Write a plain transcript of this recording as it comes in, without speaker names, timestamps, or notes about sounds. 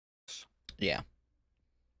Yeah.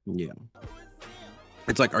 Yeah.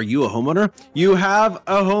 It's like, are you a homeowner? You have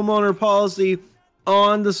a homeowner policy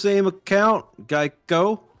on the same account,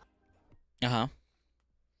 Geico. Uh-huh.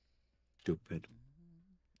 Stupid.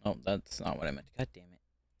 Oh, that's not what I meant. God damn it.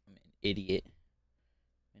 I'm an idiot.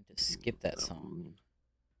 I meant to skip that song.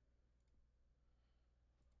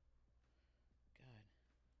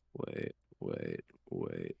 God. Wait.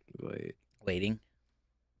 Waiting.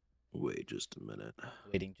 Wait just a minute.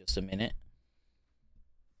 Waiting just a minute.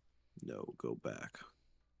 No, go back.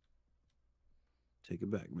 Take it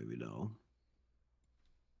back, maybe no.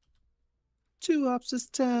 2 hops this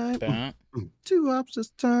time. 2 hops this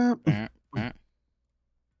time.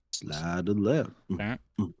 Slide to the left.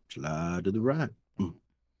 Slide to the right.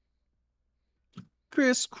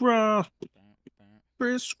 Crisscross.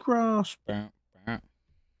 Crisscross.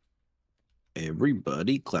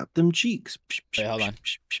 Everybody clap them cheeks. Wait, hold on.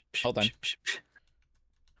 Hold on.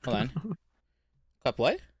 Hold on. Clap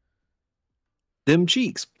what? Them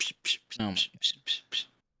cheeks. Oh.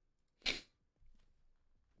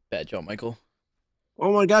 Bad job, Michael.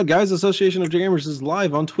 Oh my god, guys, Association of Gamers is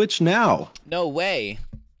live on Twitch now. No way.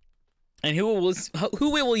 And who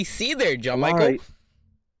will we see there, John Michael? Right.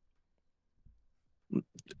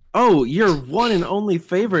 Oh, your one and only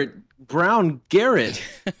favorite, Brown Garrett.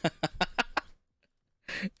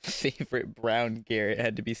 Favorite Brown Garrett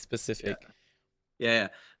had to be specific. Yeah.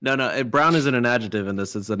 No. Brown isn't an adjective in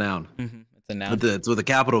this. It's a noun. It's a noun. It's with a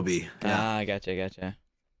capital B. Yeah. Ah, gotcha.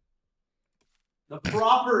 The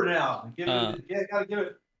proper noun. Gotta give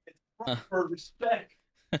it its proper respect.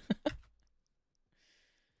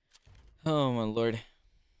 Oh my lord.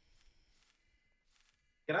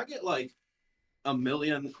 Can I get like 1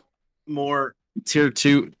 million more tier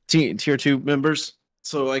 2 members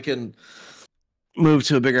so I can move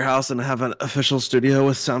to a bigger house and have an official studio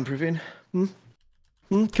with soundproofing?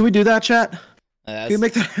 Can we do that, chat? Can we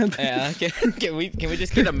make that happen? Yeah. Can we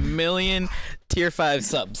just get 1 million tier 5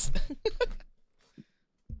 subs?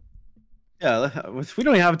 Yeah, we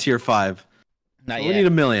don't even have a tier 5. Not yet. We need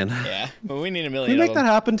 1 million. Yeah, but we need 1 million. Can we make that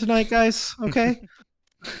happen tonight, guys? Okay.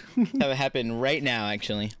 Have it happen right now,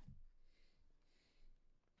 actually.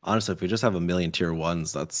 Honestly, if we just have 1 million tier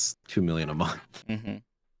 1s, that's 2 million a month. And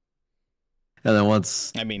then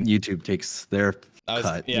once YouTube takes their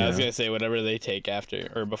cut. Yeah, I was gonna say whatever they take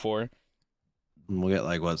after or before. We'll get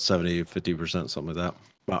like what 70-50%, something like that.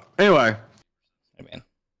 Well, anyway. Hey man.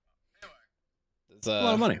 It's a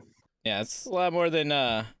lot of money. Yeah, it's a lot more than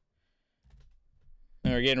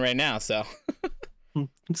we're getting right now, so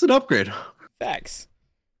it's an upgrade. Facts.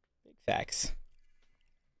 Big facts.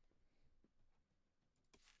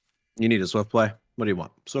 You need a swift play. What do you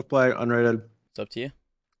want? Swift play, unrated? It's up to you.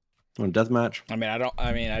 Want a deathmatch?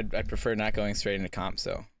 I'd prefer not going straight into comp,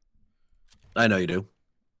 so. I know you do.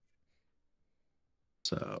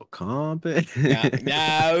 So comp it.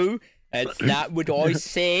 No, that's not what I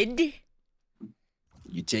said.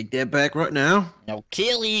 You take that back right now. I'll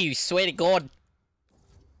kill you, swear to God.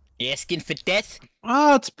 You asking for death?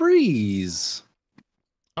 Ah, it's Breeze.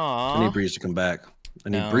 Aww. I need Breeze to come back. I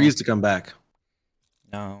need Breeze to come back.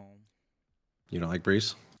 No. You don't like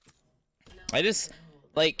Breeze? I just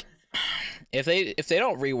like if they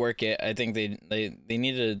don't rework it, I think they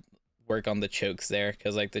need to work on the chokes there,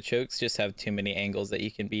 because like the chokes just have too many angles that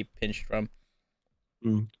you can be pinched from.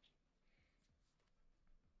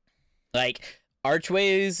 Like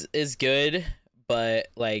archways is good, but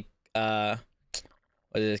like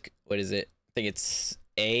what is it? I think it's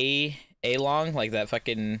A long, like that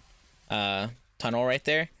fucking tunnel right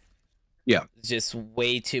there. Yeah. It's just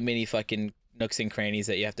way too many fucking nooks and crannies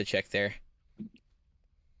that you have to check there.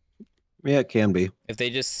 Yeah, it can be. If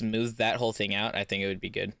they just smooth that whole thing out, I think it would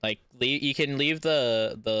be good. Like you can leave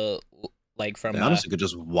the like from. They honestly could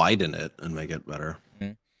just widen it and make it better.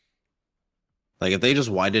 Like if they just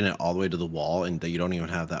widen it all the way to the wall and you don't even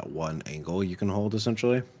have that one angle you can hold,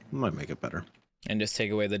 essentially, it might make it better. And just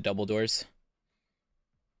take away the double doors.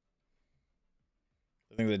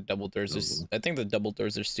 I think the double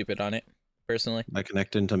doors are stupid on it, personally. By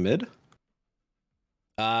connecting to mid?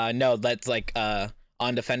 No, that's like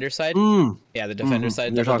on defender side. Yeah, the defender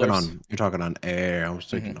side. You're talking on A. I was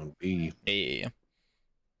thinking on B. Yeah.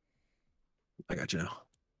 I got you.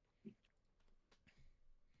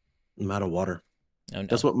 I'm out of water. Oh, no.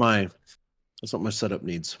 That's what my setup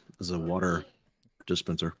needs, is a water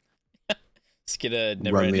dispenser. Just get a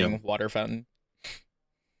never-ending water fountain.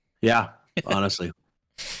 Yeah, honestly.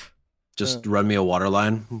 Just run me a water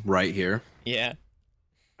line right here. Yeah.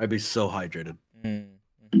 I'd be so hydrated.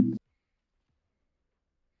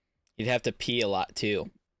 You'd have to pee a lot too.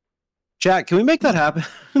 Chat, can we make that happen?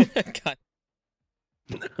 God.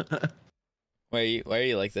 Why are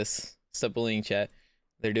you like this? Stop bullying chat.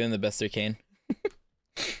 They're doing the best they can.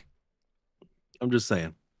 I'm just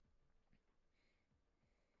saying.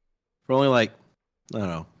 For only like, I don't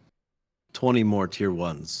know, 20 more tier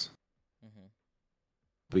 1s,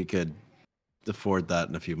 we could afford that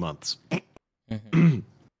in a few months.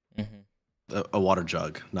 A water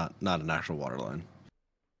jug, not an actual water line.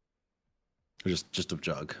 Just a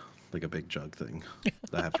jug, like a big jug thing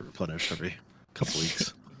that I have to replenish every couple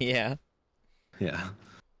weeks. Yeah. Yeah.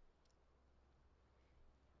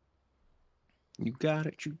 You got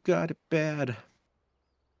it bad.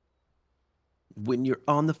 When you're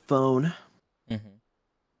on the phone.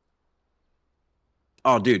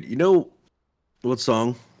 Oh, dude, you know what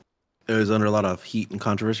song is under a lot of heat and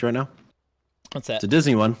controversy right now? What's that? It's a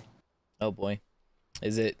Disney one. Oh boy,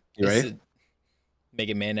 is it? You is ready? it make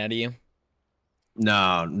a man out of you?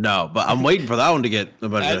 No, but I'm waiting for that one to get a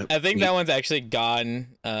bunch of I think heat. that one's actually gone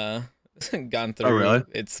gone through. Oh, really?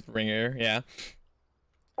 Its ringer, yeah.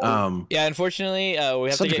 Yeah, unfortunately, we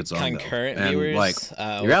have to get concurrent viewers. Like,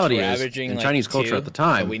 the reality is, in like Chinese culture at the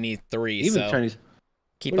time, we need 3. Even so Chinese.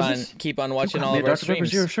 keep on watching all of our Dr. Pepper streams.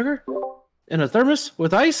 Zero sugar in a thermos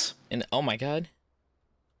with ice. And oh my god,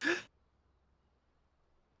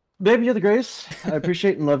 baby, you're the greatest. I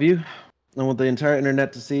appreciate and love you. I want the entire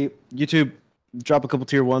internet to see. YouTube, drop a couple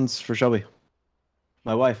tier 1s for Shelby,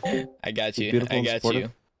 my wife. I got you. Beautiful I got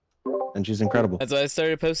you. And she's incredible. That's why I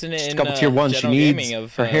started posting it Just in a couple tier 1s. She needs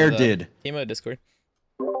of, her hair did. Emo Discord.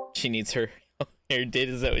 She needs her hair did.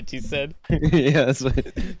 Is that what you said? Yeah, that's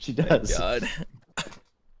what she does. God.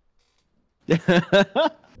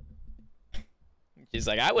 She's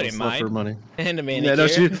like, I wouldn't mind. For money. And a manicure. Yeah,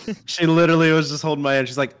 no, she literally was just holding my hand.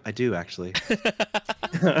 She's like, I do actually. Feel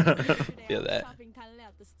that.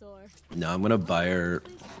 No, I'm gonna buy her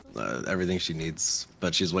everything she needs,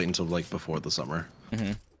 but she's waiting until like before the summer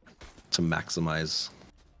to maximize.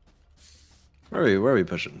 Where are we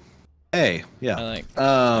pushing? A, yeah. I like.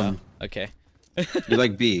 Okay. You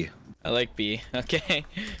like B? I like B. Okay.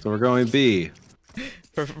 So we're going B.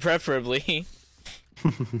 Preferably.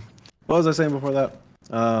 What was I saying before that?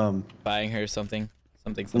 Buying her something.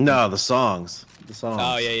 No, the songs. The songs.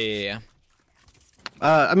 Oh yeah.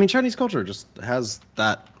 I mean, Chinese culture just has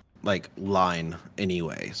that like line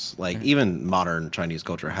anyways. Like even modern Chinese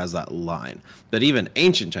culture has that line. But even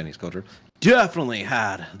ancient Chinese culture definitely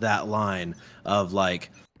had that line of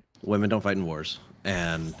like women don't fight in wars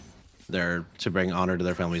and they're to bring honor to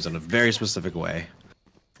their families in a very specific way.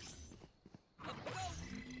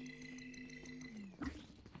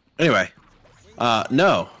 Anyway,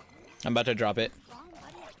 no. I'm about to drop it.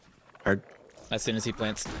 Heard. As soon as he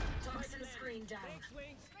plants.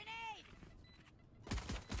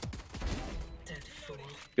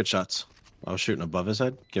 Good shots. I was shooting above his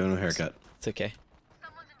head, giving him a haircut. It's okay.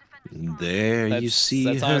 There you see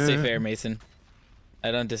That's her, honestly fair, Mason.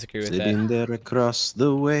 I don't disagree with sitting that. there across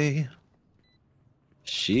the way.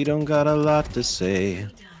 She don't got a lot to say.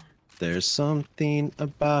 There's something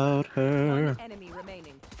about her.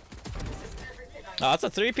 Oh, that's a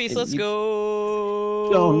 3-piece. Let's go.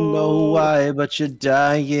 Don't know why, but you're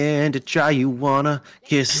dying to try. You wanna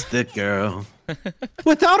kiss the girl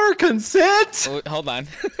without her consent. Oh, hold on.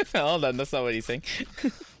 Hold on. That's not what he's saying.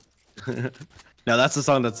 No, that's the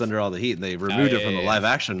song that's under all the heat, and they removed it from the live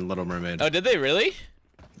action Little Mermaid. Oh, did they really?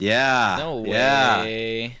 Yeah. No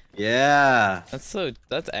way. Yeah.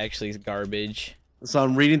 That's actually garbage. So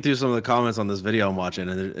I'm reading through some of the comments on this video I'm watching,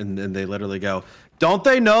 and they literally go, "Don't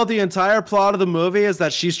they know the entire plot of the movie is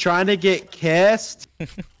that she's trying to get kissed?"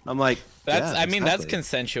 I'm like, that's. Yeah, I mean, that's exactly.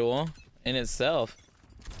 consensual in itself.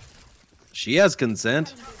 She has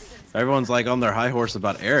consent. Everyone's like on their high horse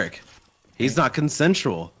about Eric. He's not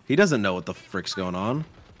consensual. He doesn't know what the frick's going on.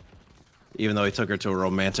 Even though he took her to a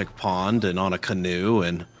romantic pond and on a canoe,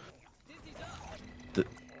 and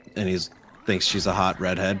he thinks she's a hot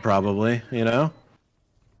redhead, probably. You know.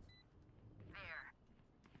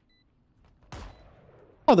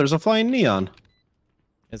 Oh, there's a flying neon.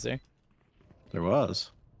 Is there? There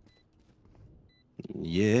was.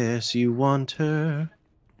 Yes, you want her.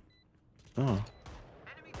 Oh.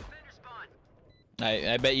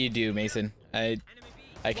 I bet you do, Mason. I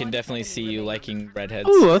can definitely see you liking redheads.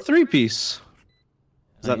 Ooh, a 3-piece.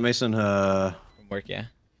 Is that Mason? From work, yeah.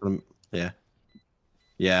 Yeah.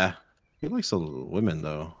 Yeah. He likes the women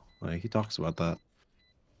though. Like he talks about that.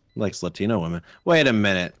 He likes Latino women. Wait a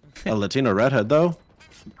minute. A Latino redhead though?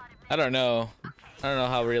 I don't know. I don't know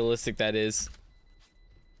how realistic that is.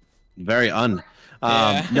 Very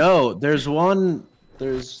Yeah. No, there's one.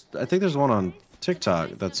 I think there's one on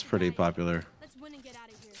TikTok that's pretty popular.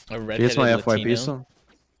 A redheaded Here's my Latino? FYP song.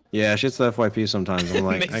 Yeah, she hits the FYP sometimes. I'm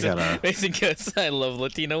like, I gotta. Mason goes, I love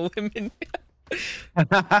Latino women.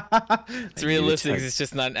 It's You realistic. check- It's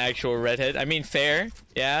just not an actual redhead. I mean, fair.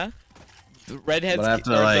 Yeah. The redheads But I have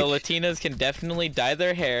to, or the like- Latinas can definitely dye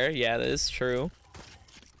their hair. Yeah, that is true.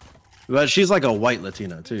 But she's like a white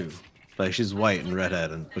Latina too. Like she's white and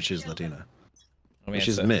redhead, but she's Latina. I mean,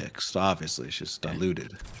 She's it's mixed, obviously. She's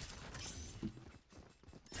diluted.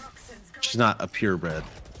 She's not a purebred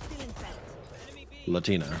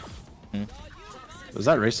Latina. Hmm. Is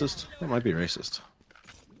that racist? That might be racist.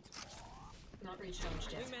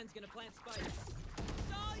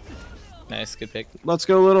 nice, good pick. Let's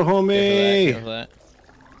go, little homie. Go for that.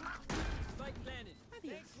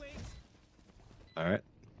 All right,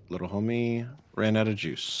 little homie ran out of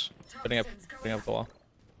juice. Putting up the wall.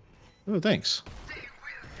 Oh, thanks.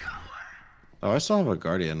 Oh, I still have a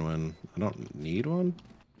guardian when I don't need one.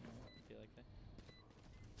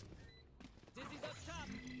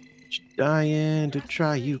 Dying to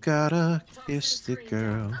try, you gotta kiss the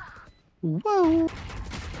girl. Whoa.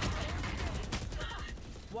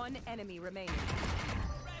 One enemy remaining.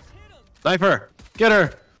 Sniper, get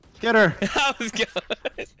her, get her. I was good.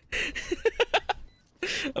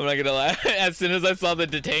 I'm not gonna lie. As soon as I saw the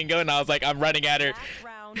detain go, and I was like, I'm running at her. Last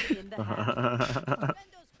round in the half.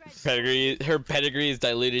 Her pedigree is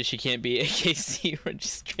diluted. She can't be AKC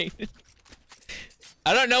registered.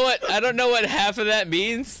 I don't know what half of that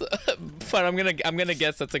means, but I'm gonna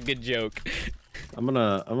guess that's a good joke. I'm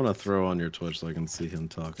gonna throw on your Twitch so I can see him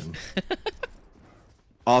talking.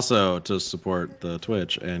 Also, to support the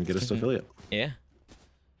Twitch and get us to affiliate. Yeah.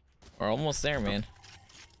 We're almost there, man.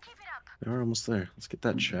 We're almost there. Let's get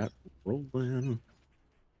that chat rolling.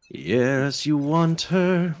 Yes, you want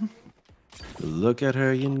her. Look at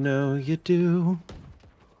her, you know you do.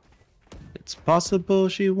 It's possible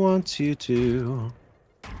she wants you to.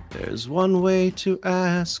 There's one way to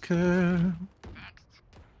ask her.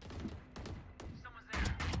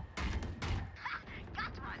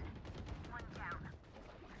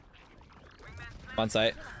 On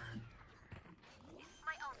site.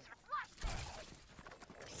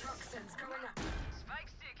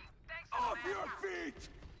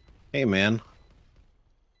 Hey, man.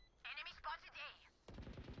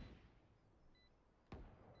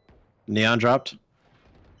 Neon dropped.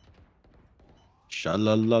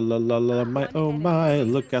 Sha-la-la-la-la-la, my oh my,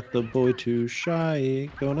 look at the boy too shy.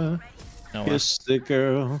 Gonna No, kiss the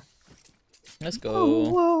girl. let's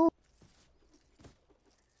go.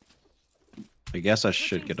 I guess I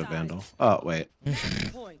should get a vandal. Oh, wait.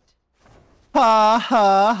 Point. Ha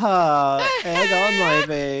ha ha! Egg on my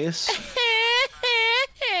face.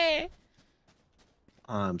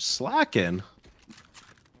 I'm slacking.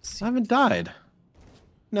 I haven't died.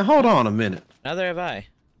 Now hold on a minute. Neither have I.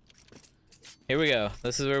 Here we go.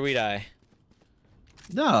 This is where we die.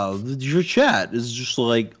 No, your chat is just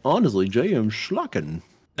like, honestly, JM slacking.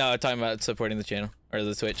 No, I'm talking about supporting the channel or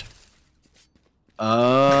the Twitch.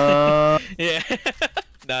 Uh, Yeah.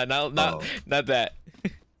 No, not that.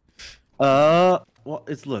 well,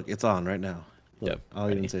 it's on right now. Look, Yep, I'll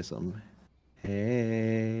ready. even say something.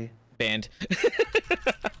 Hey. Banned.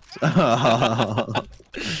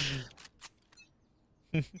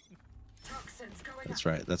 That's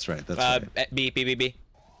right. That's right. That's right. B.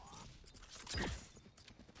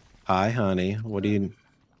 Hi, honey. What do you?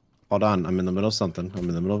 Hold on. I'm in the middle of something. I'm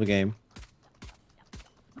in the middle of a game.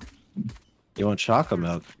 You want chocolate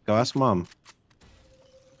milk? Go ask mom.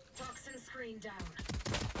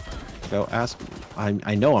 Go ask.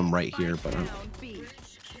 I know I'm right here, but I'm... Down B.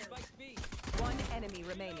 One enemy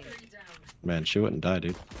remaining. Man, she wouldn't die,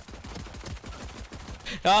 dude.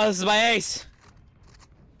 Oh, this is my ace.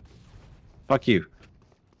 Fuck you.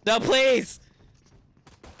 No, please.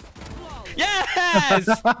 Yes.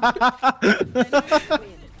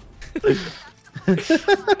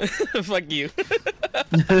 Fuck you.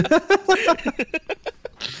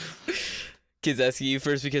 Kids asking you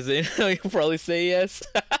first because they know you'll probably say yes.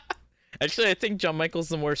 Actually, I think John Michael's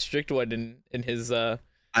the more strict one in his I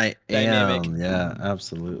dynamic. am. Yeah,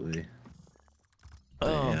 absolutely.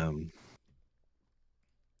 Oh. I am.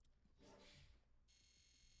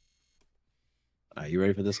 Are you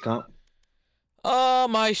ready for this comp?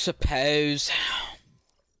 I suppose.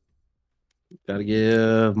 Gotta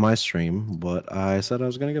give my stream what I said I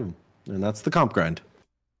was gonna give him, and that's the comp grind.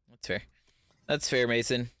 That's fair. That's fair,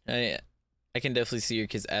 Mason. I can definitely see your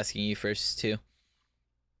kids asking you first too.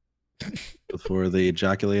 Before they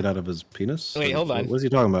ejaculate out of his penis. Wait, hold on. What was he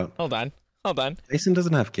talking about? Hold on. Mason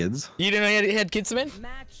doesn't have kids. You didn't know he had kids, man?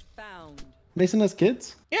 Match found. Mason has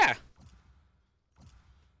kids? Yeah.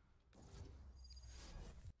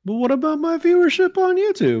 But what about my viewership on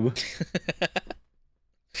YouTube?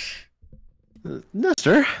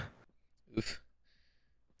 Nestor. Oof.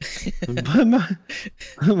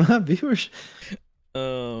 my viewers.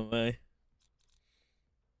 Oh my.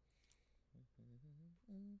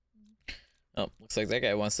 Oh, looks like that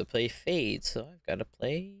guy wants to play Fade, so I've got to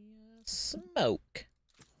play Smoke.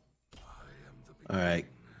 All right.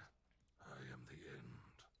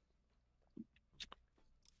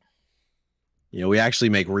 You know, we actually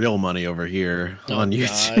make real money over here on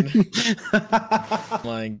YouTube.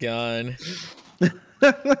 My God.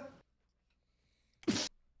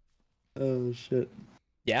 Oh shit.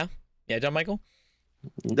 Yeah? Yeah, John Michael?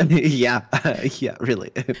 Yeah. Yeah,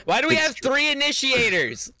 really. Why do we have 3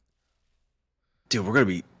 initiators? Dude, we're gonna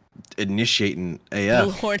be initiating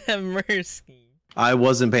AF. Lord have mercy. I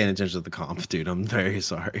wasn't paying attention to the comp, dude. I'm very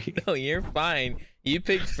sorry. No, you're fine. You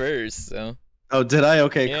picked first, so. Oh, did I?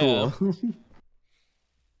 Okay, Yeah. cool.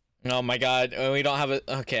 Oh my God, we don't have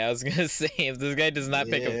a. Okay, I was gonna say if this guy does not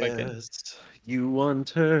pick a fucking. You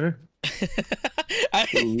want her.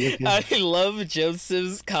 I love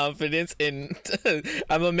Joseph's confidence in.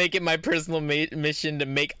 I'm gonna make it my personal mission to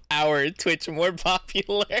make our Twitch more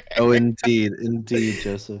popular. Oh, indeed,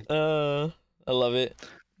 Joseph. I love it.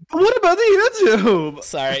 But what about the YouTube?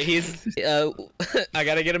 Sorry, he's. I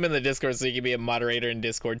gotta get him in the Discord so he can be a moderator in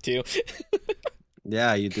Discord too.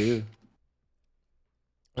 Yeah, you do.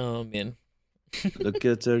 Oh man. Look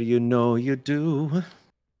at her, you know you do.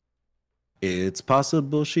 It's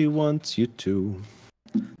possible she wants you to.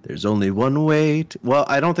 There's only one way to... Well,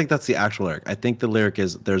 I don't think that's the actual lyric. I think the lyric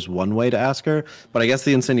is there's one way to ask her, but I guess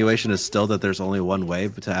the insinuation is still that there's only one way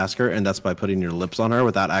to ask her, and that's by putting your lips on her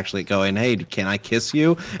without actually going, hey, can I kiss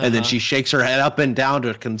you? And then she shakes her head up and down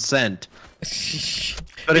to consent.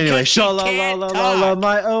 But anyway, sha-la-la-la-la-la,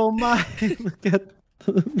 my oh my. Look at...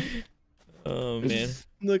 Oh man.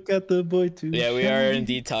 Look at the boy too. Yeah, we are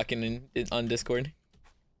indeed talking on Discord.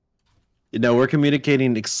 You know, we're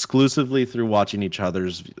communicating exclusively through watching each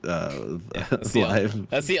other's live.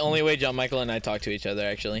 That's the only way John Michael and I talk to each other,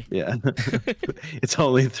 actually. Yeah. It's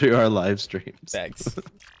only through our live streams. Thanks.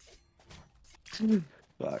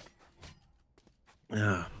 Fuck.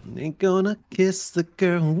 Ain't gonna kiss the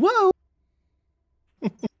girl. Whoa!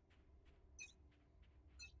 And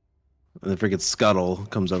the freaking Scuttle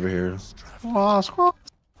comes over here.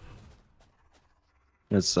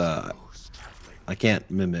 It's I can't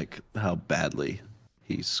mimic how badly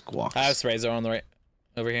he squawks. I have sprays on the right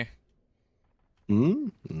over here.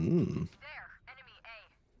 So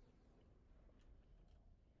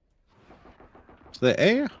they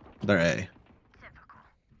A? They're A.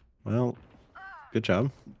 Well, good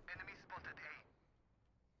job.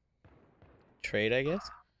 Trade, I guess.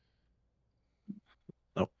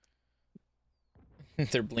 Nope.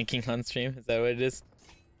 They're blinking on stream. Is that what it is?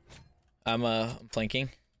 I'm blinking.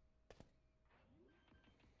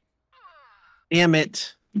 Damn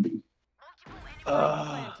it.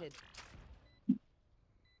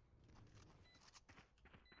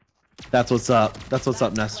 That's what's up. That's what's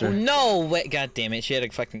up, Nestor. Oh, no, wait, god damn it. She had a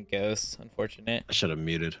fucking ghost. Unfortunate. I should have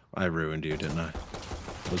muted. I ruined you, didn't I?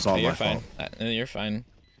 It was all you're my fine. fault. You're fine.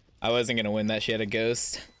 I wasn't gonna win that. She had a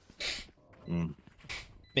ghost.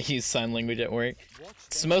 They use sign language at work.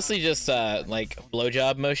 It's mostly just like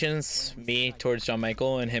blowjob motions. Me towards John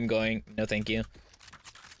Michael and him going, no thank you.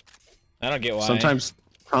 I don't get why.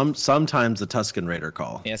 Sometimes the Tuscan Raider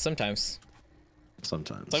call. Yeah, sometimes.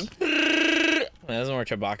 Sometimes. That doesn't work,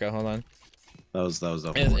 Chewbacca. Hold on. That was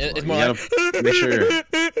definitely It's more like... make sure.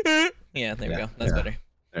 Yeah, there we go. That's better.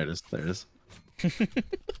 There it is. There it is.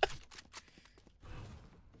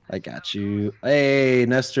 I got you. Hey,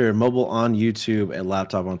 Nestor, mobile on YouTube and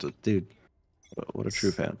laptop on. Dude, what a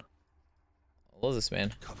true fan. I love this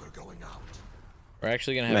man. We're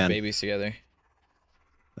actually gonna have babies together.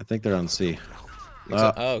 I think they're on C.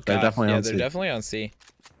 Oh, God. They're definitely on they're C. definitely on C.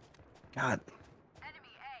 God.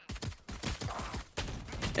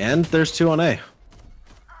 And there's 2 on A.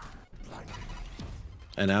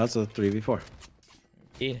 And now it's a 3v4.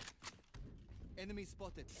 Indeed. Enemy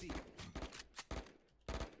spotted C.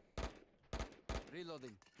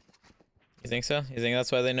 Reloading. You think so? You think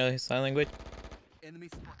that's why they know sign language? Enemy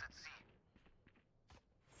spotted C.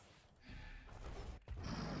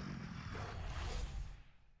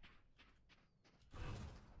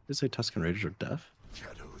 Did you say Tuscan Raiders are deaf?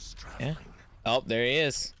 Yeah. Oh, there he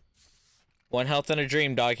is. 1 health and a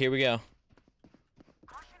dream, dog. Here we go.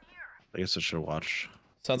 I guess I should watch.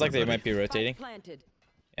 Sounds like they might be rotating. Planted.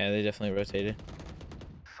 Yeah, they definitely rotated.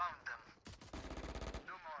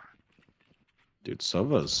 Dude,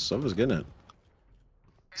 Sova's getting it.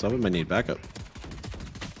 Sova might need backup.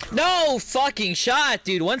 No fucking shot,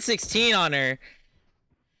 dude. 116 on her.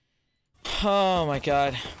 Oh my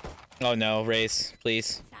god. Oh no, Raze,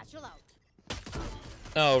 please. Satchel out.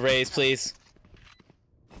 Oh, Raze, please.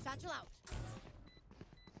 Satchel out.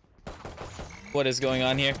 What is going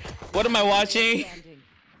on here? What am I watching? Standing.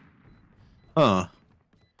 Huh.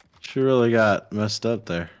 She really got messed up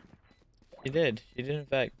there. She did. She did in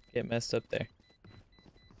fact get messed up there.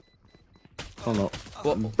 Oh no.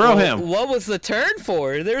 What, Bro him. What was the turn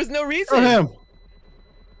for? There was no reason. Bro him.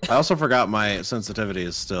 I also forgot my sensitivity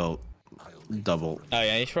is still double. Oh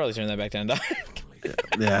yeah, you should probably turn that back down, dog.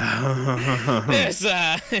 Yeah.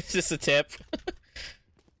 It's just a tip.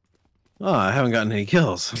 Oh, I haven't gotten any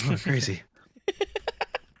kills. Crazy.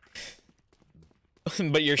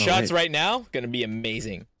 But your shots right now gonna be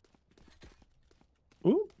amazing.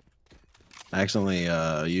 Ooh. I accidentally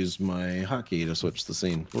used my hotkey to switch the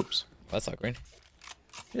scene. Whoops. That's awkward.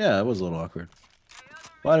 Yeah, it was a little awkward.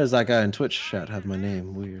 Why does that guy in Twitch chat have my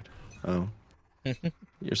name? Weird. Oh.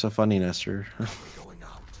 You're so funny, Nestor.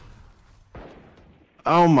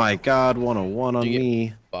 Oh my god, 101 on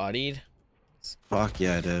me. Bodied. Fuck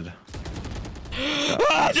yeah, I did.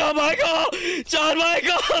 Ah, John Michael! John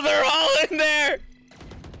Michael! They're all in there!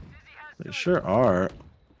 They sure are.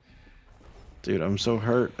 Dude, I'm so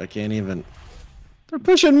hurt. I can't even. They're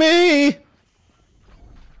pushing me!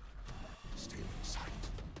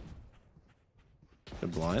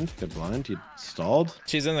 Good blind. Good blind. You stalled.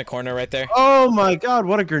 She's in the corner right there. Oh my god,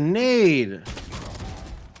 what a grenade!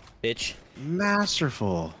 Bitch.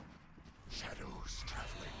 Masterful.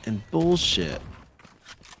 And bullshit.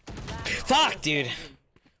 Fuck, dude.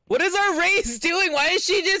 What is our race doing? Why is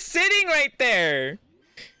she just sitting right there?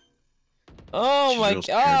 Oh She's my real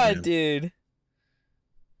scared, god, man. dude.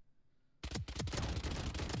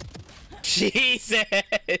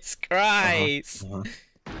 Jesus Christ. Uh-huh.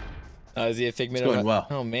 Oh, is he a figment It's of going well.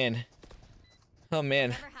 Oh man. Oh man.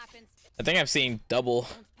 Whatever happens, I think I've seen double.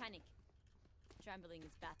 don't panic. Trembling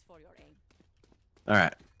is bad for your aim.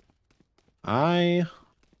 Alright. I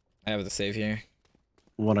I have the save here.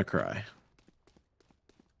 wanna cry.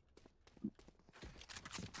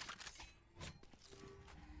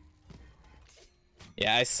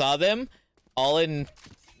 Yeah, I saw them all in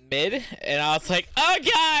mid, and I was like, oh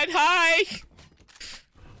god, hi!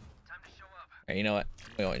 Alright, you know what?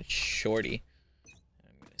 I'm going shorty.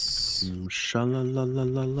 I'm gonna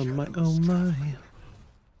Sha-la-la-la-la-la, my oh my.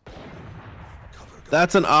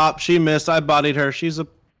 That's an op. She missed. I bodied her. She's a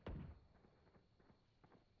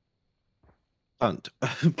punt.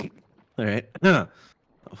 Alright.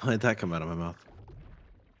 Why'd that come out of my mouth? I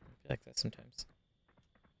feel like that sometimes.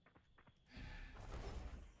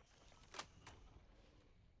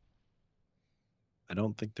 I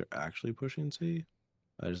don't think they're actually pushing C.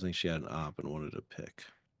 I just think she had an op and wanted to pick.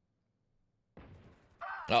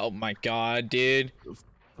 Oh my god, dude.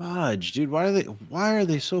 Fudge, dude, why are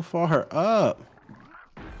they so far up?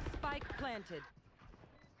 Spike planted.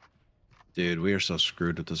 Dude, we are so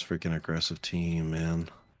screwed with this freaking aggressive team, man.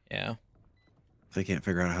 Yeah. They can't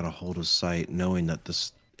figure out how to hold a site knowing that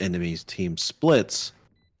this enemy's team splits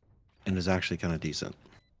and is actually kind of decent.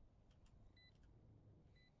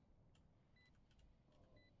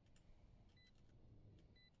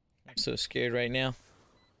 I'm so scared right now.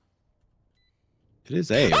 It is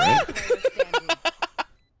A, right?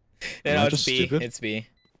 Yeah, Am no, I it's just B. stupid? It's B.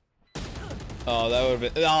 Oh, that would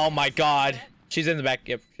have been. Oh my god. She's in the back.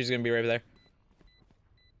 Yep, she's gonna be right there.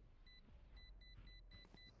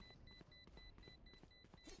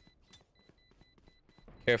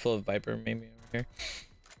 Careful of Viper, maybe over here.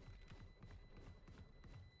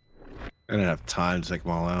 I didn't have time to take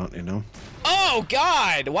them all out, you know? Oh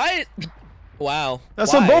god! Why? Wow.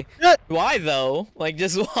 That's why? some bullshit! Why though? Like,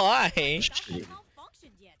 just why? Shit.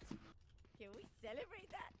 Malfunctioned yet. Can we celebrate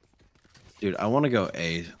that? Dude, I want to go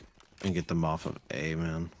A and get them off of A,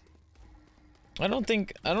 man. I don't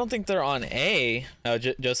think they're on A. Oh,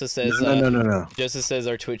 Joseph says. No. Joseph says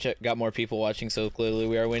our Twitch got more people watching, so clearly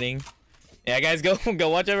we are winning. Yeah, guys, go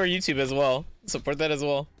watch our YouTube as well. Support that as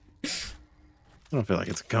well. I don't feel like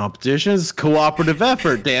it's a competition. It's a cooperative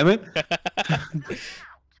effort, damn it.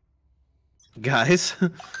 Guys,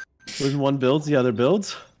 when one builds, the other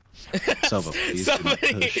builds. Somebody.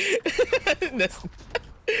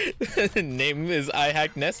 Name is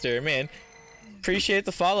iHack Nestor, man. Appreciate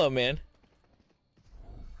the follow, man.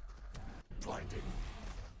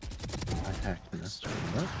 I hacked Nestor.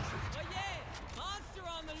 What?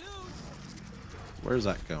 Where's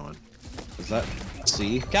that going? Is that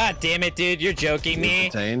C? God damn it, dude. You're joking me.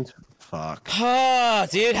 Contained? Fuck. Oh,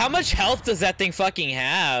 dude, how much health does that thing fucking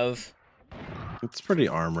have? It's pretty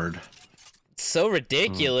armored. It's so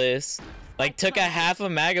ridiculous. Like, took a half a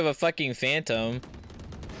mag of a fucking Phantom.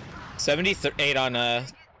 78 on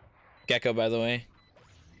Gecko, by the way.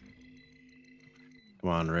 Come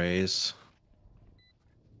on, Raze.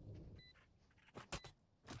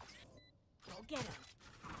 Go get him.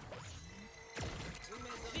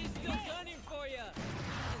 She's still gunning for you.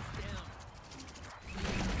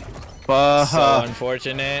 So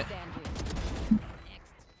unfortunate.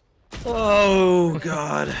 Oh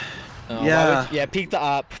God. Oh, Yeah. yeah, peek the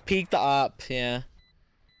op. Peek the op. Yeah.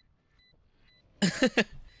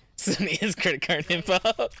 Sonia's credit card info.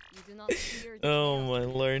 Oh my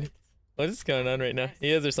lord. What is going on right now?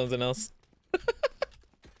 Yeah, there's something else. If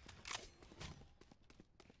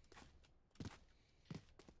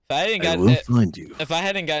I hadn't find you. if I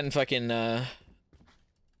hadn't gotten fucking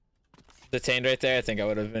detained right there, I think I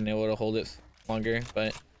would have been able to hold it longer,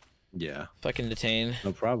 but Yeah. fucking detained.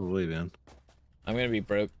 No, probably, man. I'm gonna be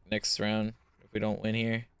broke next round if we don't win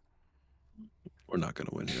here. We're not gonna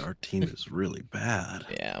win here. Our team is really bad.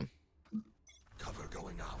 Yeah. Cover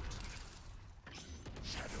going out.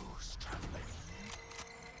 Shadows traveling.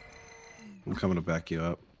 I'm coming to back you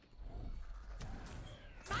up.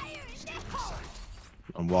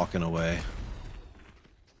 I'm walking away.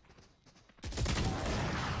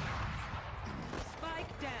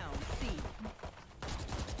 Spike down. C.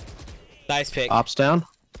 Nice pick. Ops down.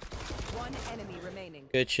 One enemy remaining.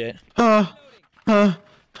 Good shit. Huh.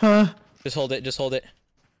 Just hold it. Just hold it.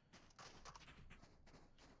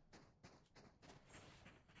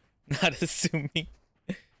 Not assuming.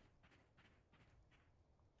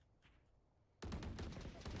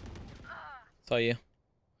 Saw you.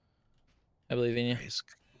 I believe in you.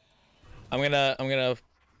 I'm gonna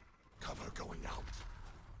Cover going out.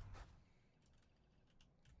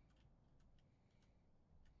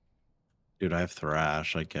 Dude, I have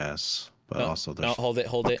Thrash, I guess. But no, also no, there's hold it,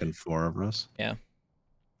 hold it. fucking 4 of us. Yeah.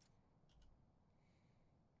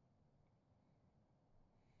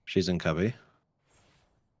 She's in cubby.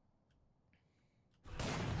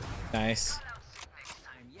 Nice.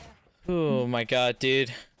 Oh my god,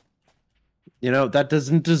 dude. You know, that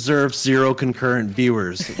doesn't deserve 0 concurrent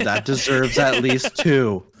viewers. That deserves at least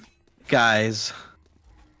 2. Guys.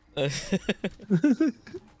 I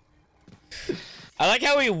like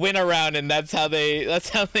how we win around and that's how they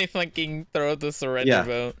fucking throw the surrender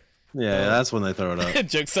vote. Yeah, that's when they throw it up.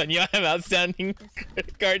 Joke's on you, I have outstanding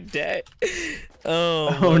credit card debt.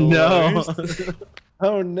 Oh, Oh no. Lord.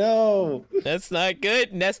 Oh no. That's not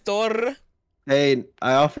good, Nestor. Hey,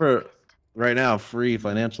 I offer right now free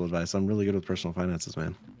financial advice. I'm really good with personal finances,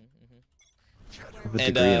 man. I have a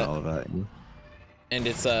And, degree in all of that. And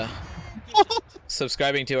it's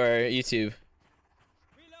subscribing to our YouTube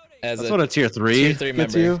as That's a what a tier 3 tier 3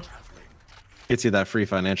 gets member. you. Gets you that free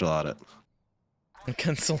financial audit.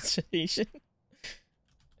 Consultation.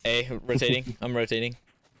 Hey, rotating. I'm rotating.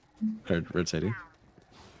 Rotating.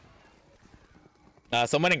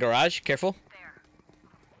 Someone in garage. Careful.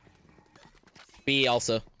 B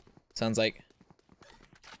also. Sounds like.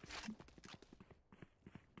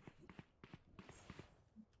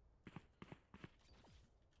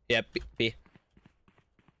 Yeah, B.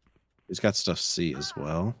 He's got stuff C as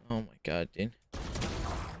well. Oh my god, dude.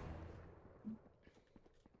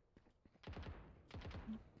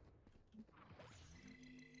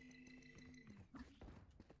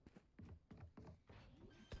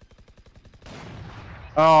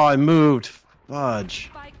 Oh, I moved. Fudge.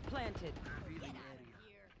 Spike planted.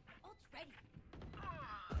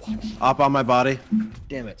 Up on my body.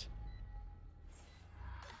 Damn it.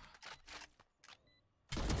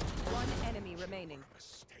 One enemy remaining.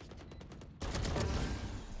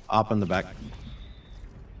 Up in the back.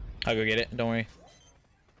 I'll go get it. Don't worry.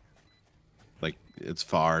 Like, it's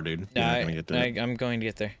far, dude. You're not gonna get to it. I'm going to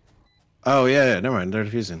get there. Oh, yeah, never mind. They're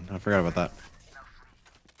defusing. I forgot about that.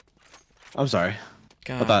 I'm sorry.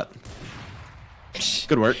 God. About that.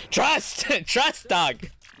 Good work. Trust! Trust, dog!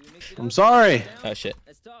 I'm sorry. Oh, shit.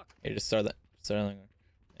 Let's talk. Here, just throw that. Throw that.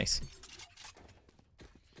 Nice.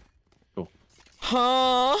 Cool.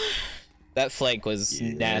 Huh? That flank was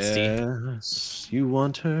nasty. Yes, you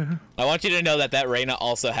want her. I want you to know that Reyna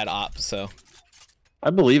also had op, so. I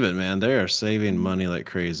believe it, man. They are saving money like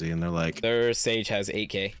crazy, and they're like, Their Sage has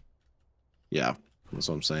 8k. yeah, that's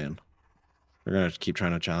what I'm saying. They're gonna keep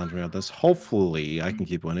trying to challenge me on this. Hopefully, I can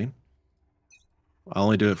keep winning. I'll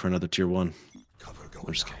only do it for another tier 1. Cover I'm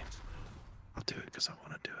going just out. kidding. I'll do it because I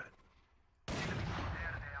want to do it.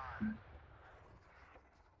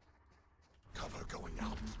 Cover going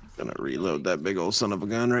out. Gonna reload that big old son of a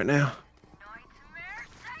gun right now.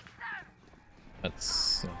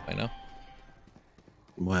 That's. I know.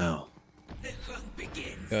 Wow.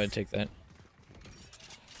 Go ahead, take that.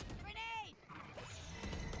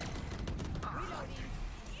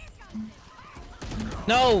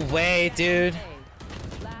 No way, dude.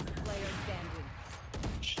 A. Last player standing.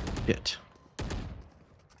 hit.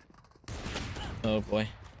 Oh boy.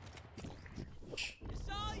 It's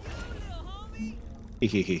all you, little homie.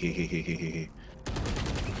 Hehehehehehehe.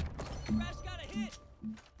 Crash got a hit.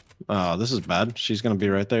 Oh, this is bad. She's gonna be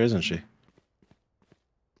right there, isn't she?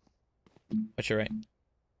 But you're right.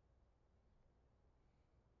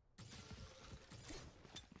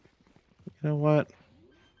 You know what?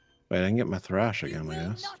 Wait, I can get my thrash You again, I will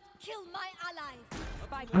guess. not kill my allies.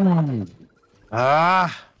 Spike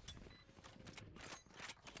Ah!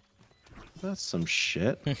 That's some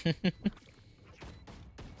shit. It's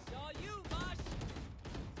all you, Mosh.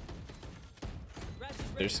 Crash is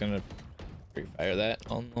They're ready. just gonna free fire that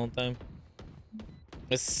all the whole time.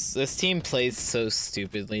 This team plays so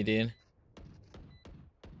stupidly, dude.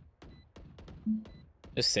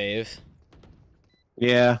 Just save.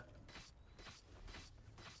 Yeah.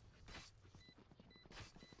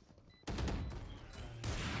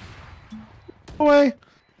 Away!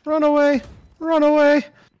 Run away! Run away!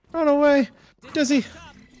 Run away! Dizzy!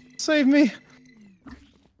 Save me!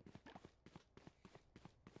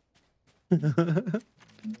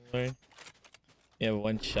 Lord. You have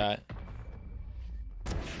one shot.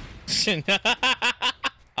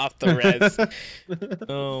 Off the res.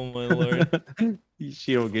 Oh my lord.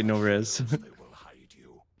 She don't get no res. They will hide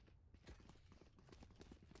you.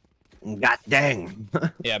 God dang.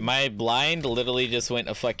 Yeah, my blind literally just went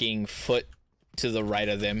a fucking foot to the right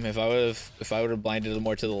of them. If I would have blinded them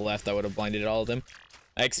more to the left, I would have blinded all of them.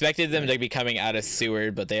 I expected them to be coming out of sewer,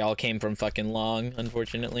 but they all came from fucking long,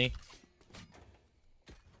 unfortunately.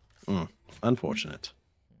 Unfortunate.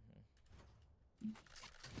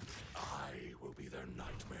 I will be their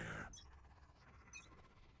nightmare.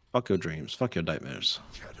 Fuck your dreams. Fuck your nightmares.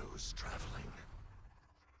 Shadows traveling.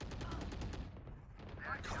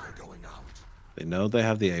 Cover going out. They know they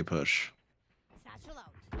have the A push. Satchel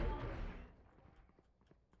out.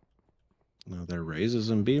 No, their raises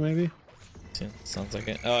in B maybe? Sounds like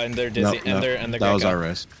it. Oh, and they're dizzy. No, and they're that gecko. was our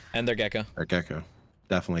raise. And they're gecko. Or Gecko.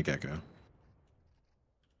 Definitely Gecko.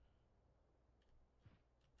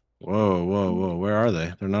 Whoa, whoa, whoa. Where are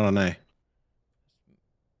they? They're not on A.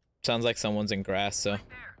 Sounds like someone's in grass, so.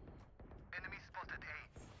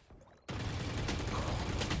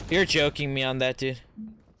 You're joking me on that, dude.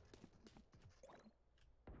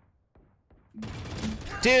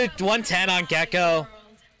 Dude, 110 on Gecko.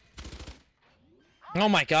 Oh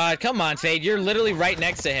my god, come on, Fade. You're literally right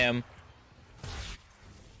next to him.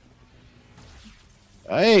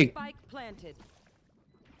 Hey! Spike planted.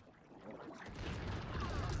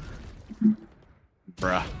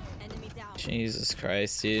 Bruh. Enemy down. Jesus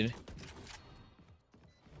Christ, dude.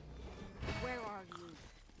 Where are you?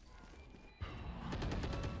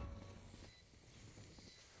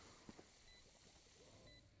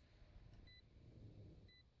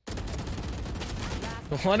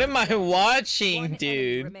 What am I One watching, enemy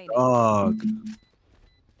dude? remaining. Dog.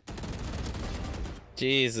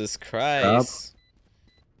 Jesus Christ.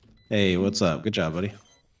 Hey, what's up? Good job, buddy.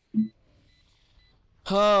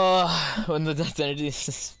 Oh, when the death energy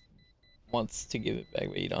just wants to give it back,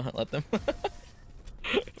 but you don't let them.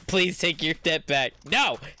 Please take your debt back.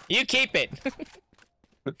 No, you keep it.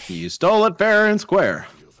 You stole it fair and square.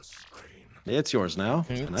 Feel the strain. It's yours now,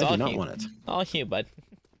 and It's I all do not you. want it. All you, bud.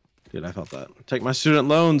 Dude, I felt that. Take my student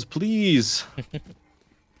loans, please.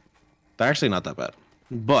 They're actually not that bad.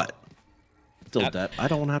 But, still debt I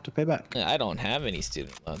don't want to have to pay back. I don't have any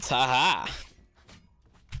student loans. Haha.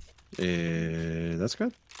 That's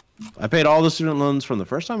good. I paid all the student loans from the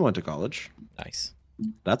first time I went to college. Nice.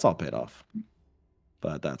 That's all paid off.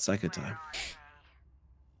 But that second time.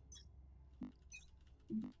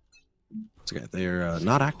 It's okay. They're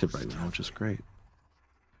not active right now, which is great.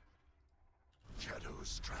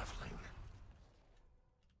 Shadows traveling.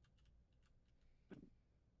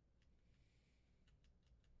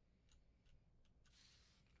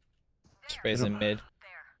 Sprays in mid.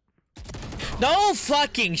 No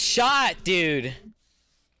fucking shot, dude.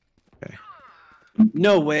 Okay.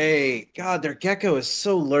 No way. God, their gecko is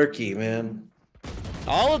so lurky, man.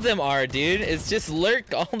 All of them are, dude. It's just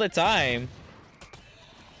lurk all the time.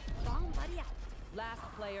 Bomb buddy out. Last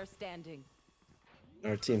player standing.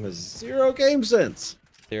 Our team has 0 game sense.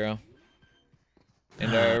 0.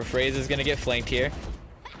 And our phrase is gonna get flanked here.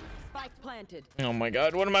 Spike planted. Oh my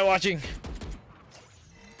god, what am I watching?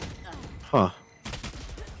 Huh.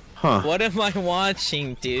 Huh. What am I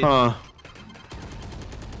watching, dude? Huh.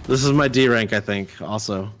 This is my D rank, I think,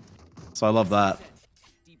 also. So I love that.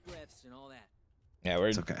 Deep breaths and all that. Yeah, we're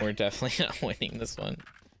okay. we're definitely not winning this one.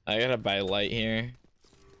 I gotta buy light here.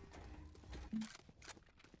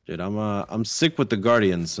 Dude, I'm sick with the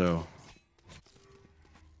Guardians, so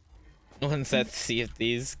Once that Sea of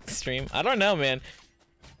Thieves stream. I don't know, man.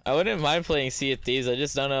 I wouldn't mind playing Sea of Thieves. I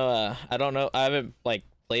just don't know. I don't know. I haven't like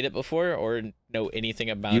played it before or know anything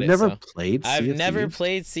about You've it. never So. played Sea I've of never Thieves?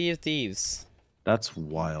 played Sea of Thieves. That's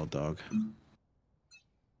wild, dog.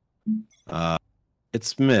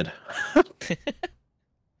 It's mid.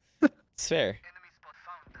 It's fair.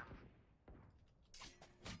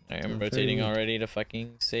 I'm rotating Fair. already to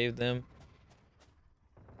fucking save them.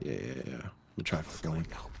 Yeah. We try flank.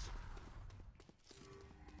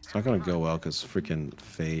 It's not gonna go well because freaking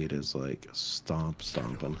Fade is like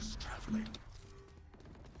stomping. Traveling.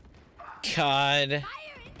 God.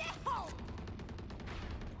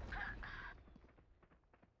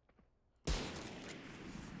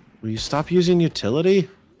 Will you stop using utility?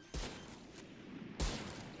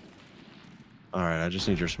 All right, I just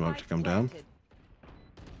need your smoke to come down. Planted.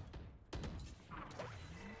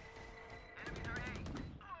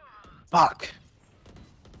 Fuck.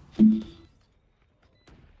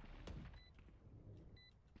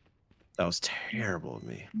 That was terrible of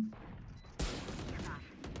me. Last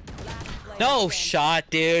player No standing. shot,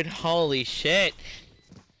 dude. Holy shit.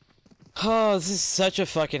 Oh, this is such a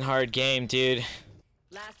fucking hard game, dude.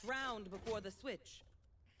 Last round before the switch.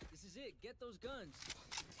 This is it. Get those guns.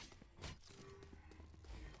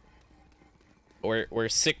 We're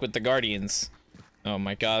sick with the Guardians. Oh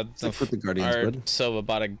my god. Sick with the Guardians, Our bud. Sova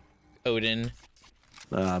bought a Odin.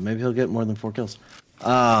 Maybe he'll get more than 4 kills.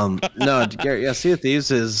 No, Garrett, yeah, Sea of Thieves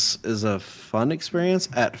is a fun experience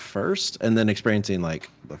at first, and then experiencing like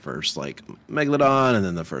the first like Megalodon and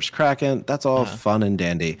then the first Kraken. That's all fun and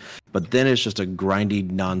dandy. But then it's just a grindy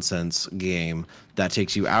nonsense game that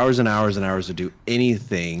takes you hours and hours and hours to do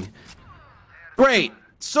anything. Great.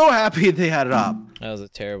 So happy they had it up. That was a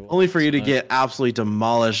terrible. Only for you to start. get absolutely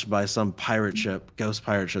demolished by some pirate ship, ghost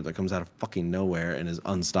pirate ship that comes out of fucking nowhere and is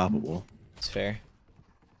unstoppable. It's fair.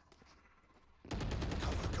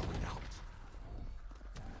 Cover going out.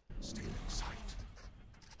 Stealing sight.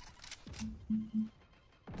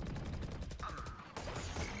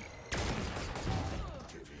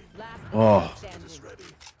 Last Oh. player standing. Ready.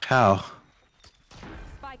 How?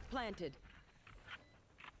 Spike planted.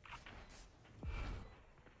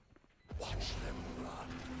 Watch them run.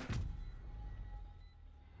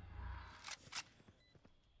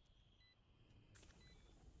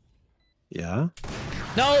 Yeah?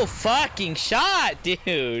 No fucking shot,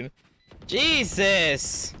 dude.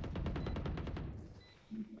 Jesus.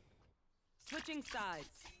 Switching sides.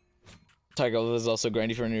 Tarkov is also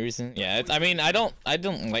grindy for any reason. Yeah, I mean, I don't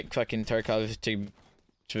like fucking Tarkov to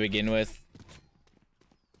begin with.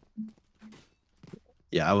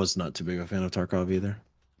 Yeah, I was not too big of a fan of Tarkov either.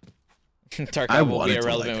 I Tarkov will be wanted to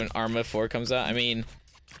irrelevant like when it. Arma 4 comes out. I mean,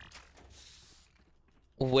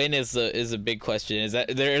 when is a big question. Is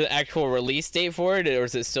that there an actual release date for it, or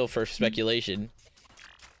is it still for speculation?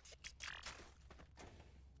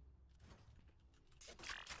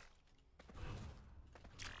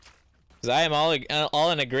 Because I am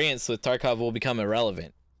all in agreement with Tarkov will become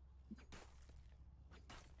irrelevant.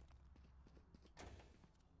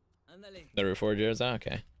 Ándale. The Reforgers,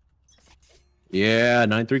 okay. Yeah,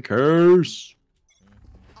 9-3 curse.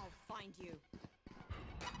 I'll find you.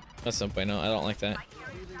 That's some point. No, I don't like that.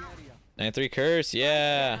 9-3 curse,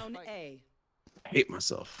 yeah. Down A. I hate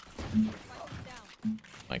myself.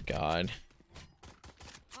 My God.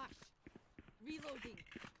 Reloading.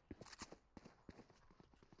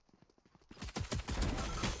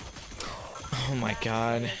 Oh my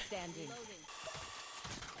God. Player standing.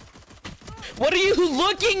 What are you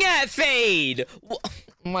looking at, Fade? Oh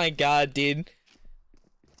my God, dude.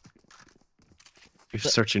 You're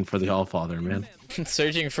searching for the Allfather, man.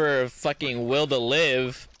 Searching for a fucking will to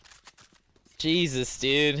live. Jesus,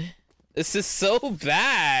 dude. This is so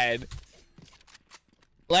bad.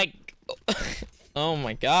 Like, oh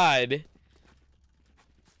my God.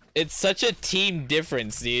 It's such a team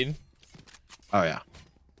difference, dude. Oh, yeah.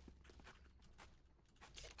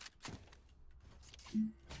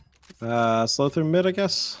 Slow through mid, I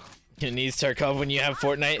guess. You need Tarkov when you have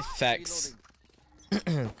Fortnite. Facts.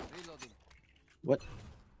 Reloading. What?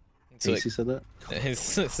 So Casey said that? it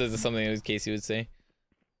says something that Casey would say.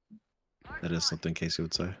 That is something Casey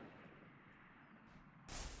would say.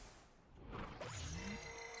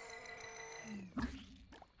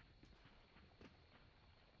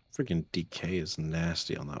 Freaking DK is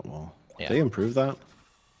nasty on that wall. Yeah. They improved that?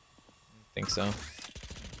 Think so.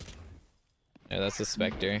 Yeah, that's a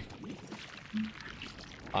Spectre.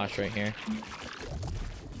 Osh right here.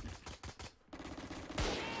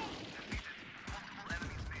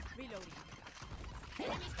 Reloading.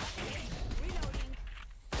 Reloading.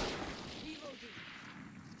 Reloading.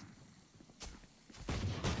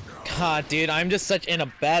 Ah, dude, I'm just such in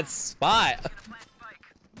a bad spot.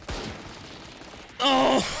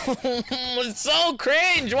 Oh, it's so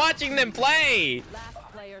cringe watching them play. Last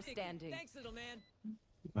player standing. Thanks, little man.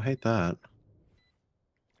 I hate that.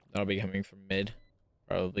 That'll be coming from mid,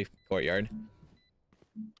 probably courtyard.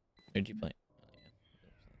 Where'd you play?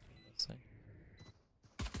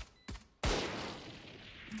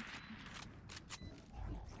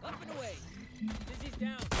 Up and away. Dizzy's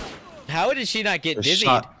down. How did she not get They dizzy?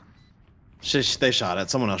 they shot it.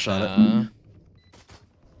 Someone else shot it.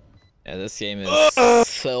 Yeah, this game is so Oh,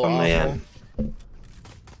 awful. man.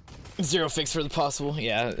 Zero fix for the possible.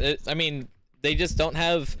 Yeah, I mean, they just don't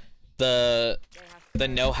have the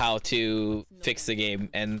know-how to fix the game,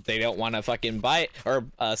 and they don't want to fucking buy it or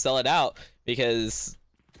sell it out because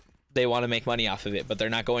they want to make money off of it, but they're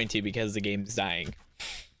not going to because the game's dying.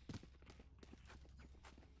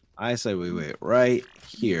 I say we wait right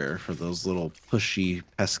here for those little pushy,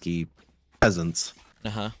 pesky peasants.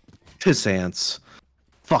 Piss ants.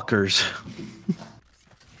 Fuckers.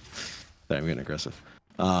 Sorry, I'm getting aggressive.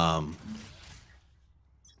 No,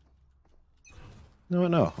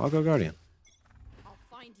 I'll go Guardian. I'll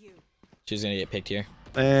find you. She's gonna get picked here.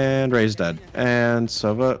 And Ray's dead. And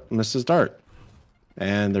Sova misses Dart.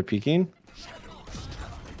 And they're peeking.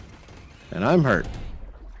 And I'm hurt.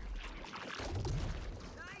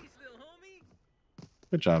 Nice, little homie.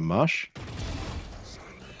 Good job, Mosh.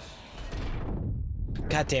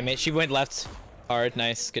 God damn it, she went left hard.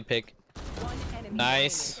 Nice, good pick. One enemy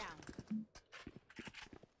Nice.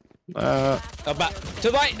 remaining. About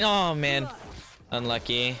to bite. Oh man,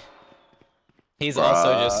 unlucky. He's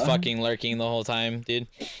also just fucking lurking the whole time, dude.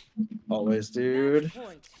 Always, dude.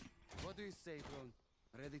 Point. What do you say, bro?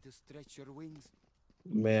 Ready to stretch your wings?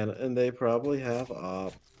 Man, and they probably have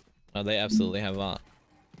op. Oh, they absolutely have that.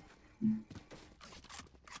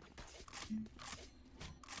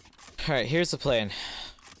 All right, here's the plan.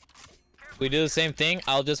 We do the same thing.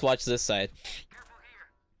 I'll just watch this side.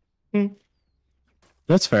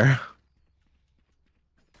 That's fair.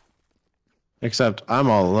 Except I'm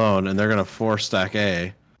all alone, and they're gonna 4-stack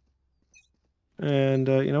A. And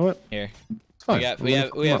you know what? Here, It's fine. we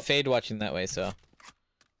have Fade watching that way, so.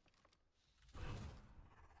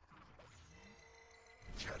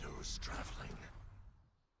 Shadows traveling.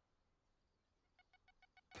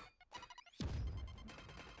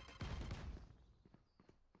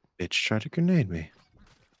 Bitch tried to grenade me.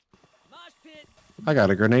 Mosh pit. I got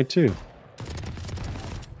a grenade too.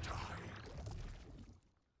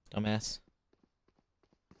 Dumbass.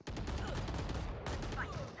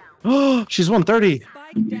 Oh, she's 130.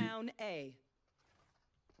 Spike down A.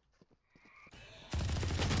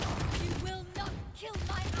 You will not kill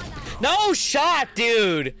my ally. No shot,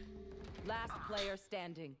 dude. Last player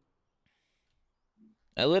standing.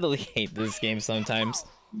 I literally hate this game sometimes.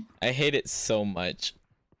 I hate it so much.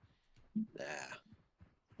 Nah.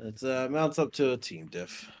 It mounts up to a team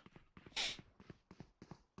diff.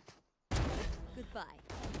 Goodbye.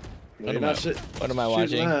 What am I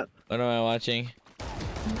watching? What am I watching?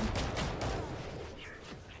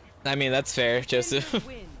 I mean, that's fair, Joseph.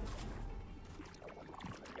 Win.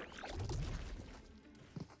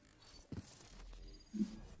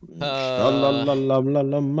 La la la la la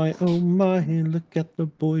la my oh my, look at the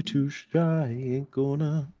boy too shy, ain't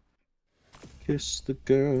gonna kiss the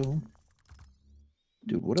girl.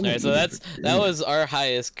 Dude, what am I Alright, so eating that for dinner? was our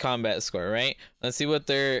highest combat score, right? Let's see what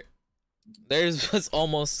theirs was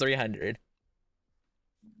almost 300.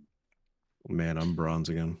 Man, I'm bronze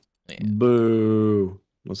again. Yeah. Boo.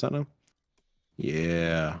 What's that now?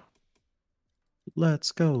 Yeah.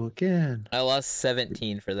 Let's go again. I lost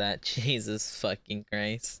 17 for that. Jesus fucking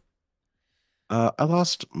Christ. I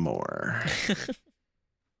lost more.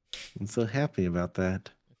 I'm so happy about that.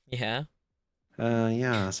 Yeah.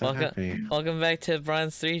 Yeah, so Welcome, happy. welcome back to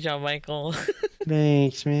Bronze 3, John Michael.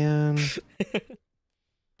 Thanks, man.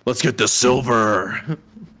 Let's get the silver.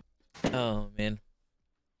 Oh man.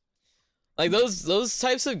 Like those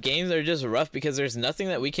types of games are just rough because there's nothing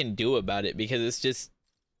that we can do about it because it's just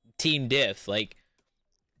team diff. Like,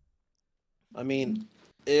 I mean,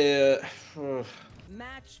 Match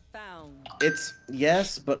found. It's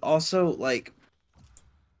yes, but also like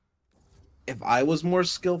if I was more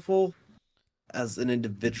skillful as an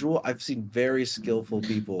individual, I've seen very skillful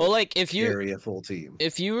people well, like if you carry a full team.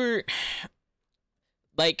 if you were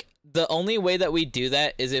like the only way that we do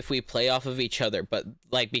that is if we play off of each other, but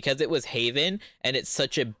like because it was Haven and it's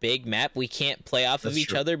such a big map, we can't play off of That's each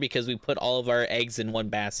true. other because we put all of our eggs in one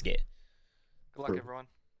basket. Good luck, True. everyone.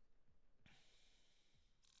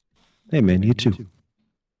 hey, man, you too.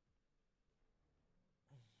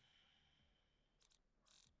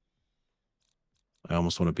 I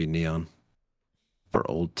almost want to be Neon. For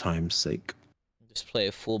old time's sake. Just play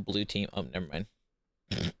a full blue team. Oh, never mind.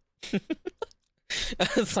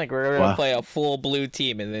 It's like we're gonna Wow. play a full blue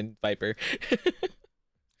team and then Viper.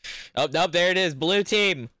 Oh, nope, there it is. Blue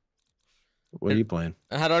team. What are you playing?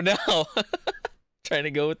 I don't know. Trying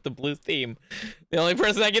to go with the blue theme. The only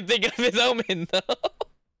person I can think of is Omen, though.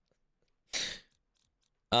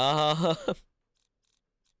 Oh,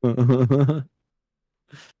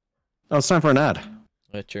 it's time for an ad.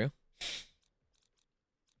 That's true.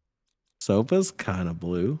 Sopa's kind of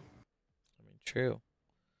blue, I mean, true.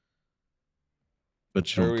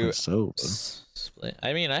 but you Or don't we- play Sopa. Split.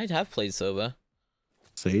 I mean, I have played Sova,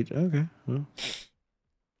 Sage? Okay. Well,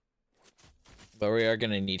 but we are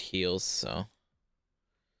gonna need heals, so.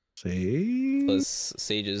 Sage? Plus,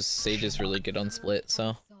 Sage is really good on split,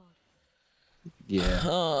 so.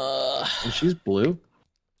 Yeah. And she's blue?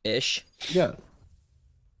 Ish. Yeah.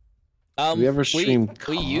 We ever stream we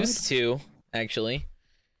COD? used to, actually.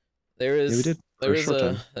 There was Yeah, we did for there a was short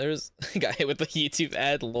time. there was got hit with a YouTube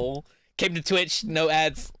ad, lol. Came to Twitch, no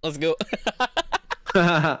ads. Let's go.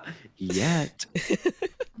 Yet.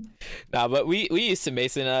 Nah, but we used to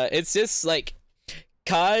Mason. It's just like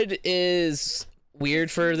COD is weird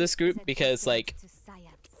for this group because like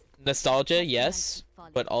nostalgia, yes,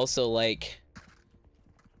 but also like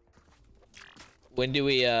when do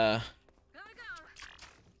we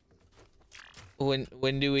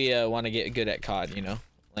when do we want to get good at COD, you know?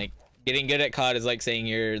 Like getting good at COD is like saying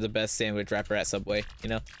you're the best sandwich wrapper at Subway, you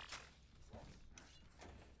know?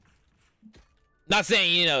 Not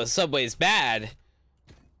saying, you know, Subway's bad.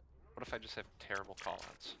 What if I just have terrible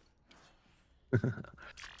callouts?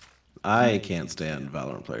 I can't stand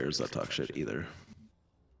Valorant players that talk shit either.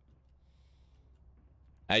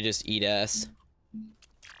 I just eat ass.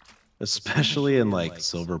 Especially in like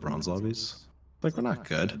silver bronze lobbies. Like we're not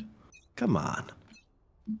good. Come on.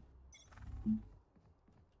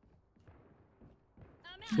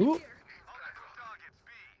 Ooh.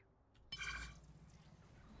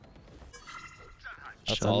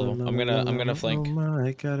 That's all of them. I'm gonna flank. Oh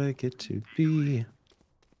my, gotta get to B. I'm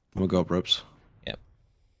gonna go up ropes. Yep.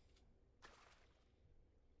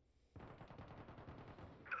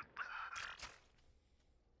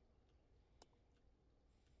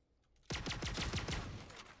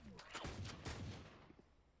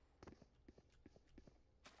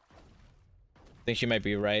 Think she might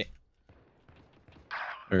be right.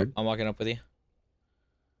 Heard. I'm walking up with you.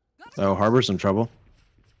 Oh, Harbor's in trouble.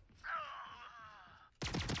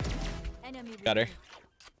 Got her.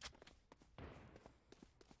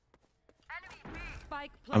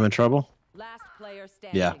 Spike I'm in trouble. Last player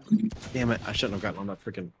standing. Yeah. Damn it! I shouldn't have gotten on that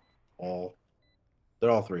freaking wall.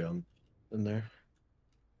 They're all three on in there.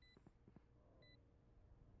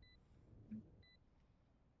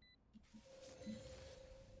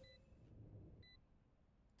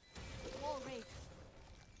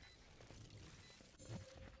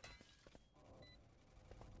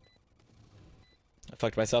 I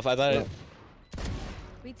fucked myself. I thought it.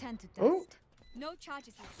 Return to dust. Oh. No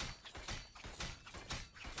charges left.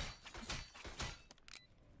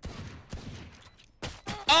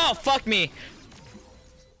 Oh, fuck me!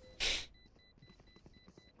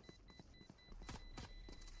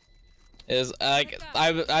 It was like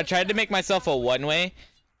I tried to make myself a one way,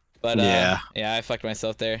 but yeah, I fucked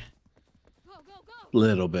myself there. Go, go, go.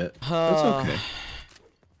 Little bit. That's okay.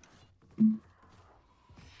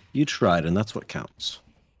 You tried, and that's what counts.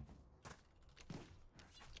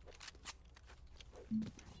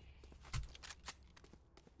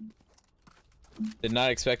 Did not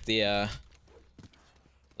expect the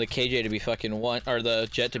KJ to be fucking one, or the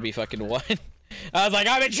Jet to be fucking one. I was like,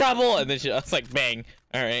 I'm in trouble, and then I was like, bang.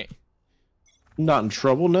 All right. Not in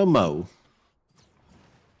trouble, no mo.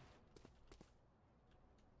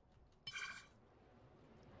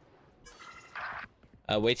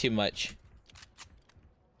 Way too much.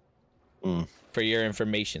 Mm. For your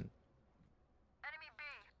information.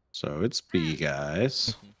 So it's B,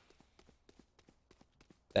 guys.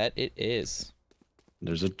 That it is.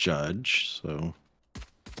 There's a judge, so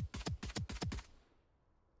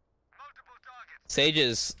Sage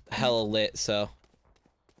is hella lit, so.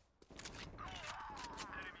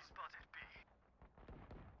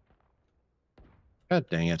 God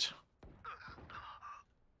dang it.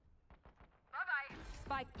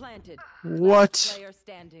 Spike planted. What? Last player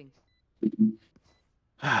standing.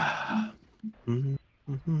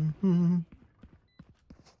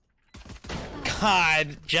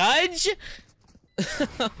 God, Judge?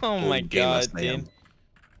 Oh my god, dude.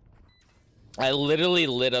 I literally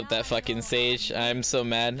lit up that fucking Sage. I'm so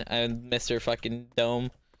mad. I'm Mr. fucking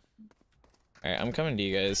Dome. Alright, I'm coming to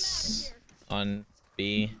you guys on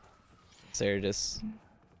B. So they're just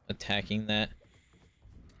attacking that.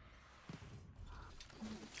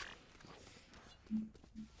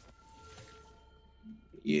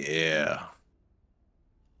 Yeah.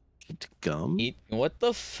 Eat gum. Eat what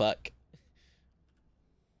the fuck?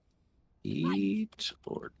 Eat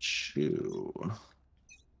or chew.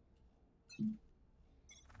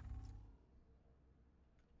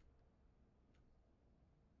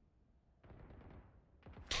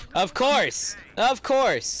 Of course! Of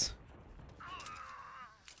course!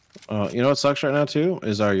 You know what sucks right now too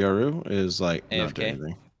is our Yoru is like not doing AFK.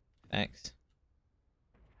 anything. Thanks.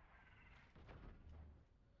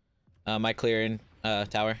 My clearing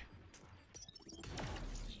tower.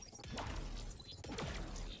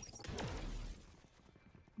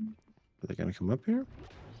 Are they gonna come up here?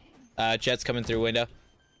 Jet's coming through window.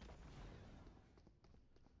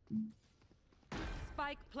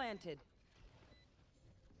 Spike planted.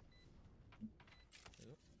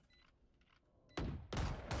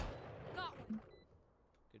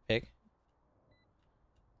 Good pick.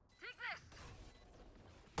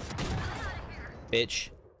 Bitch.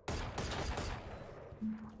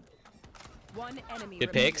 One enemy Good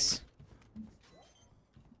remaining. picks.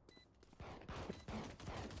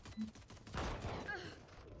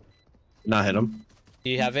 Not hit him. Do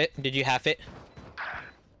you have it? Did you have it?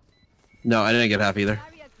 No, I didn't get half either.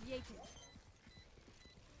 Barrier created.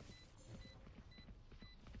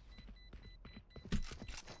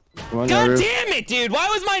 Come on, God Yoru. damn it, dude! Why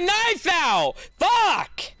was my knife out?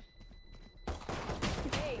 Fuck!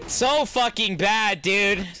 So fucking bad,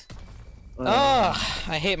 dude. Ugh,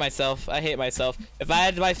 I hate myself. I hate myself. If I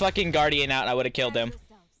had my fucking guardian out, I would have killed him.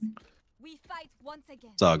 Yourselves. We fight once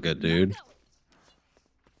again. It's all good, dude.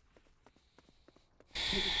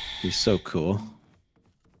 He's so cool.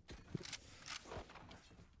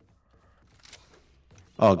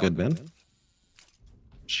 All good, man.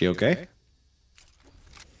 She okay?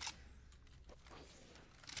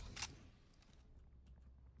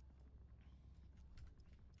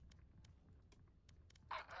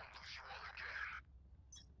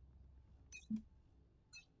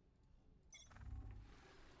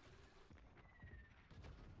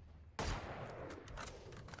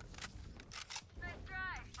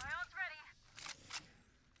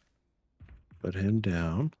 Put him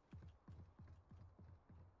down.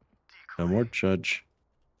 No more judge.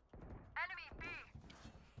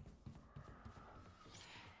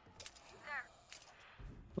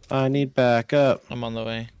 I need backup. I'm on the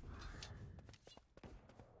way.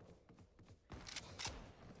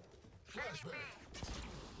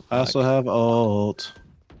 I also have ult.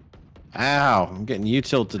 Ow, I'm getting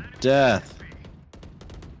util to death.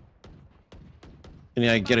 Can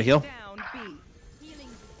I get a heal? Down B. Healing.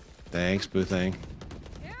 Thanks, Boo Thing.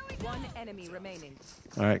 One enemy remaining.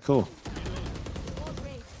 Alright, cool. All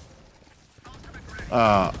great.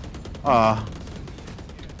 I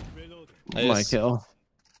My just, kill.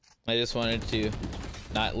 I just wanted to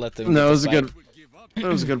not let them. No, get it was the a good. spike. It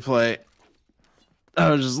was a good play. I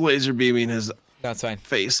was just laser beaming his That's fine.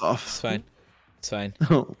 face It's off. fine. It's fine.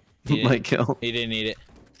 Oh, He my didn't- kill. He didn't need it.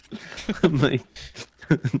 Like,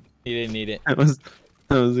 He didn't need it. I was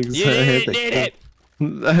You excited. didn't need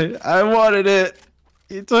it. I wanted it.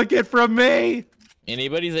 You took it from me.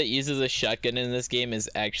 Anybody that uses a shotgun in this game is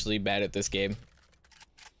actually bad at this game.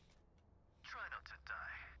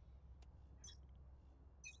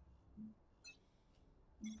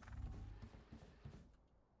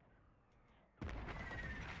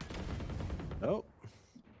 Oh.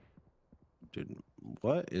 Dude,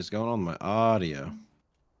 what is going on with my audio?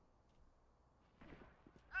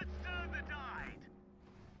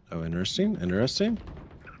 Oh, interesting. Interesting.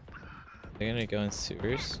 They're gonna go in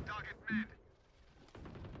sewers.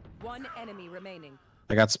 One enemy remaining.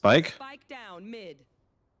 I got Spike. Spike down mid.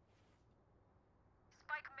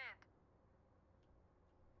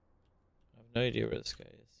 I have no idea where this guy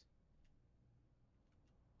is.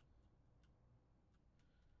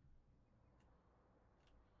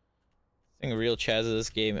 I think real Chaz of this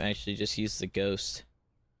game actually just used the ghost.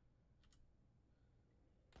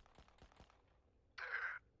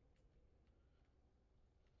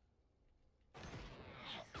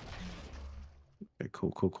 Okay,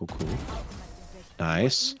 cool, cool, cool, cool.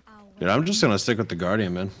 Nice. Dude, I'm just gonna stick with the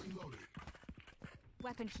Guardian, man.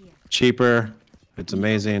 Weapon here. Cheaper. It's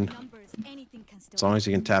amazing. Numbers, anything can still As long as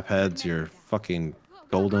you can tap heads, you're fucking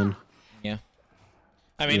golden.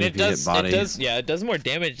 I mean, Even it if you hit does. It body. does. Yeah, it does more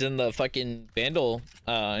damage than the fucking Vandal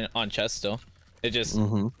on chest. Still, it just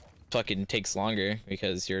Mm-hmm. fucking takes longer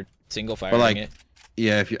because you're single But firing like, it.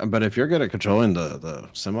 Yeah, if you're good at controlling the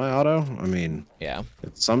semi-auto, I mean, Yeah.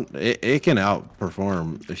 it can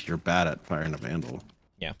outperform if you're bad at firing a vandal.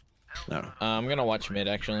 Yeah. No. I'm gonna watch mid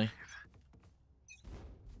actually.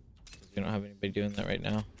 We don't have anybody doing that right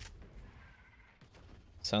now.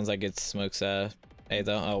 Sounds like it's smokes A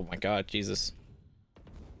though. Oh my god, Jesus.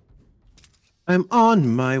 I'm on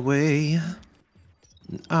my way.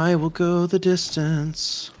 I will go the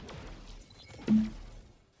distance. Barrier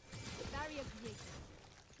created.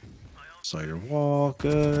 Saw your wall,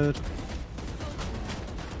 good.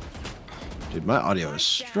 Dude, my audio is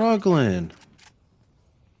struggling.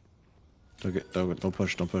 Don't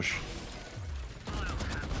push, don't push.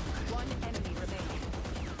 One enemy remaining.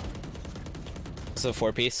 It's a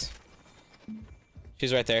 4-piece.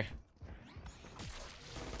 She's right there.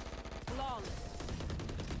 Flawless.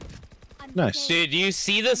 Nice. Dude, do you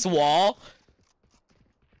see this wall?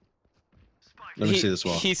 Let me see this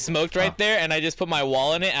wall. He smoked right there, and I just put my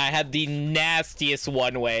wall in it. I had the nastiest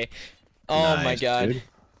one-way. Oh my Nice, god! dude.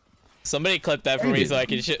 Somebody clip that for Hey, me dude. so I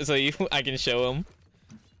can I can show him.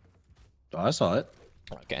 Oh, I saw it.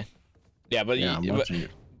 Okay. Yeah, but Yeah, I'm you, watching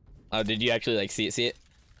it. oh, did you actually like see it? See it?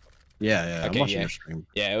 Yeah, Okay, I'm watching yeah. your stream.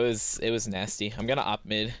 Yeah, it was nasty. I'm gonna op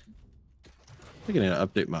mid. I think I need to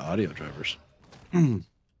update my audio drivers. My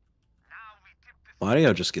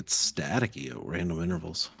audio just gets staticky at random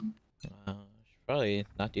intervals. Should probably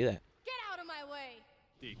not do that. Get out of my way.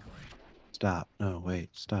 Stop. No, wait.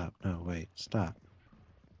 Stop. No, wait. Stop.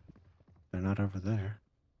 They're not over there.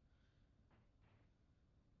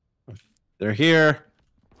 They're here.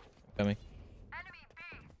 Coming.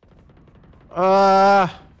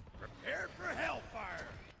 Ah.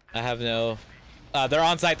 I have no. They're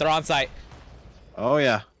on site. They're on site. Oh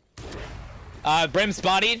yeah. Brim's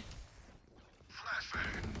bodied.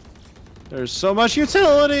 There's so much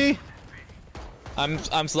utility.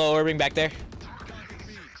 I'm slow orbing back there.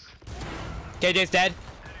 KJ's dead.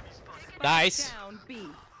 Nice. Down B.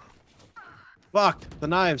 Fuck the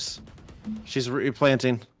knives. She's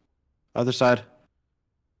replanting. Other side.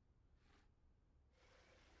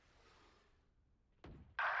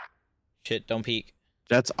 Shit, don't peek.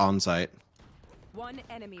 Jet's on site. One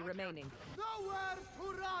enemy remaining.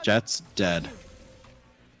 Jet's dead.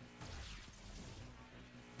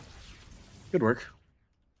 Good work.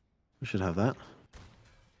 We should have that.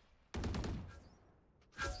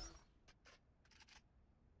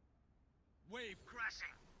 Wave crashing.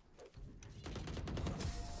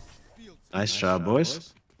 Nice job,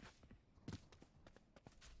 boys.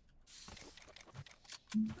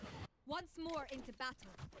 Once more into battle.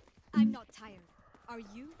 I'm not tired. Are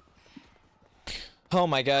you? Oh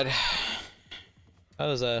my god. That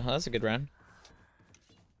was a good round.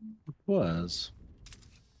 Was.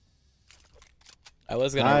 I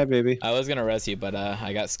was Hi, gonna baby. I was gonna res you, but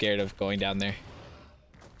I got scared of going down there.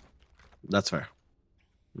 That's fair.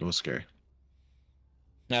 It was scary.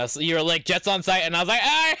 Now so you were like Jets on site, and I was like,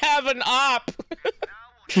 I have an op.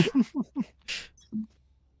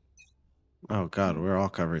 Oh god, we're all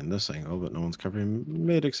covering this angle, but no one's covering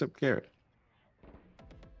mid except Garrett.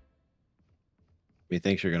 He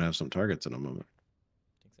thinks you're gonna have some targets in a moment.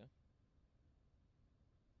 Think so.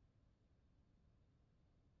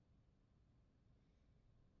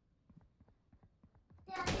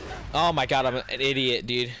 Oh my god, I'm an idiot,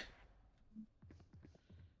 dude.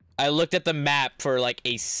 I looked at the map for like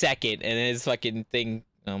a second, and his fucking thing.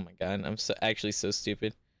 Oh my god, I'm actually so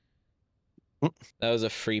stupid. That was a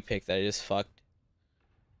free pick that I just fucked.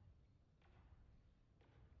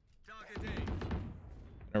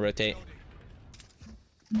 Gonna rotate.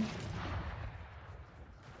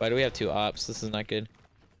 Why do we have two ops? This is not good.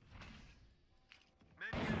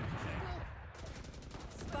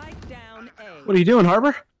 Spike down A. What are you doing,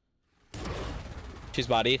 Harbor? She's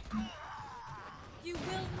bodied. You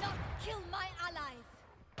will not kill my allies.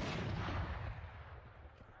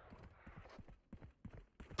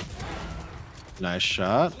 Nice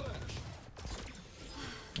shot.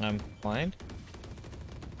 I'm blind.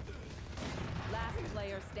 Last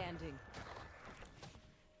player standing.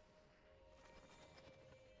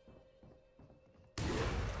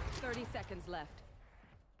 Seconds left.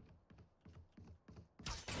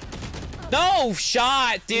 No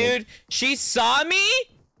shot, dude. She saw me.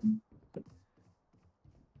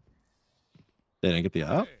 They didn't get the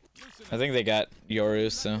up. I think they got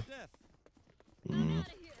Yoru, so. Mm.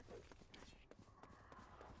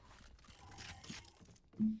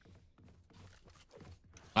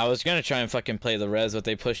 I was gonna try and fucking play the res, but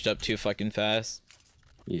they pushed up too fucking fast.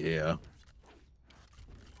 Yeah.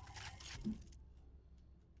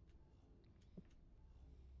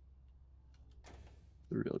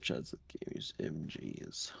 The real Chads of the game use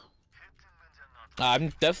MGs. I'm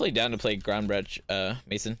definitely down to play Ground Bridge,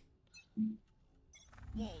 Mason.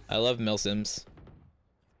 I love Milsims.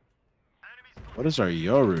 What is our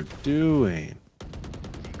Yoru doing?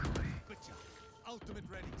 Ultimate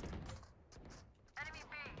ready.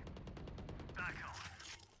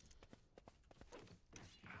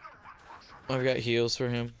 I've got heals for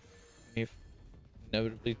him. He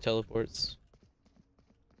inevitably teleports.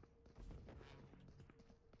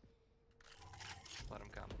 Let him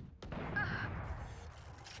come.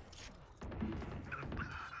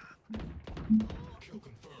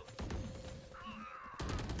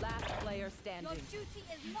 Last player standing. Your duty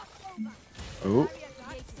is not over. Oh, Barrier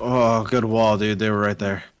created. oh, good wall, dude. They were right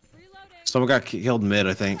there. Reloading. Someone got killed mid,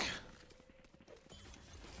 I think.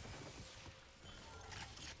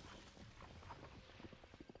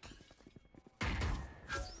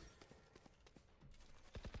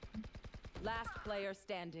 Last player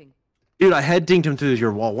standing. Dude, I head dinked him through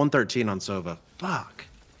your wall. 113 on Sova. Fuck.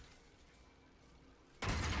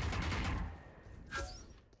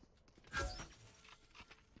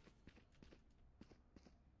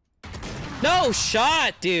 No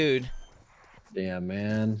shot, dude. Damn,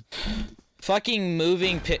 man. Fucking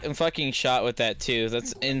moving fucking shot with that too.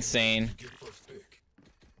 That's insane.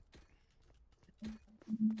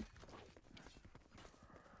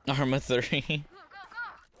 Arma 3.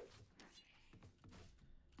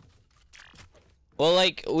 Well,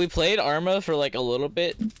 like we played Arma for like a little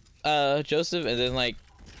bit, Joseph, and then like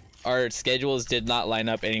our schedules did not line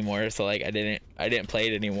up anymore. So like I didn't play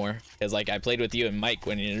it anymore because like I played with you and Mike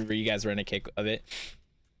whenever you guys ran a kick of it.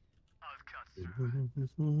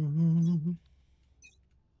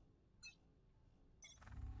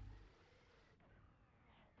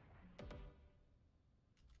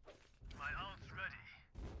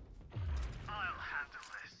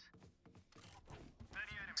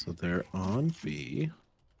 So they're on B.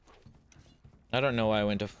 I don't know why I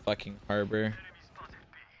went to fucking Harbor.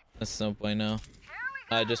 That's no bueno.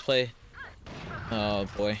 Just play. Oh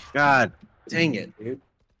boy. God dang it, dude.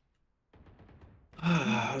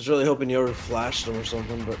 I was really hoping Yoru flashed him or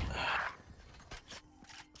something, but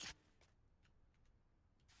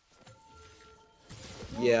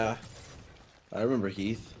yeah. I remember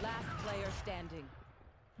Heath. Last player standing.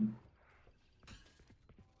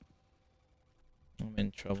 I'm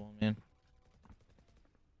in trouble, man.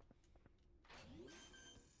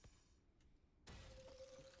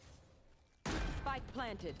 Spike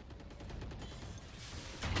planted.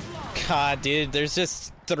 God, dude, there's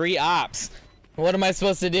just 3 ops. What am I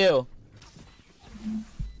supposed to do?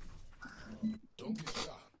 Don't get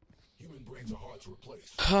shot. Human brains are hard to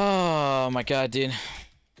replace. Oh my god, dude.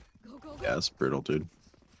 Go, go, go. Yeah, it's brutal, dude.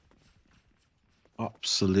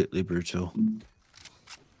 Absolutely brutal.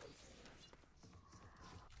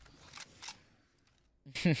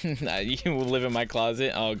 Nah, you live in my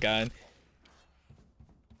closet. Oh god.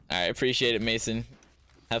 Alright, appreciate it, Mason.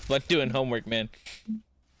 Have fun doing homework, man.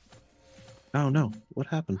 Oh no, what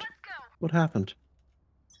happened? What happened?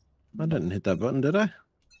 I didn't hit that button, did I?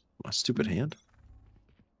 My stupid hand.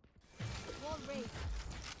 Wall raised.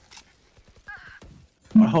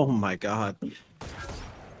 Oh my god.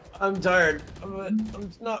 I'm tired.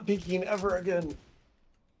 I'm not peeking ever again.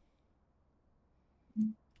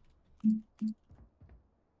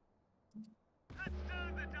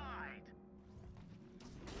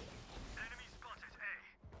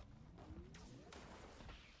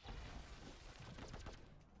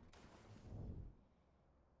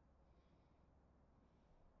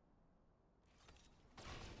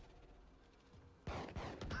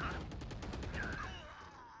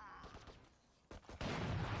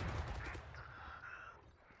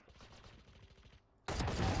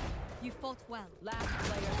 You fought well. Last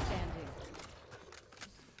player standing.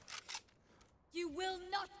 You will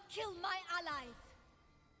not kill my allies.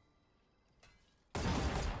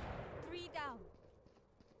 3 down.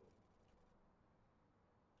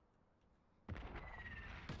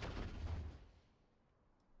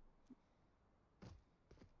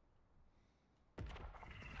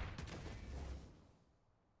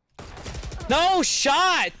 No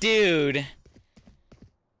shot, dude.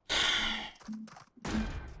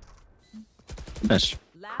 Let's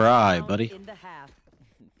Last cry, round buddy. in the half.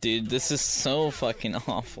 Dude, this is so fucking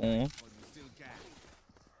awful. I'm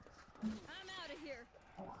out of here.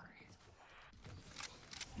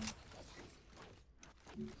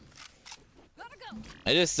 Gotta go.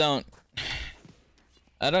 I just don't.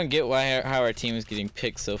 I don't get why how our team is getting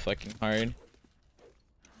picked so fucking hard.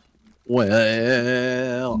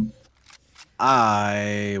 Well,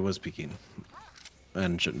 I was peeking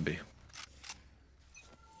and shouldn't be.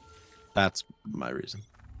 That's my reason.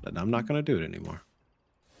 But I'm not gonna do it anymore.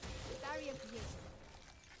 Barrier created.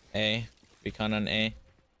 A. Recon on A.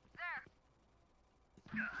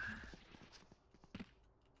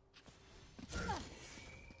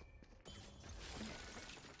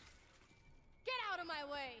 Get out of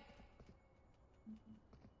my way.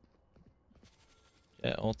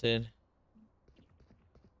 Jet ulted.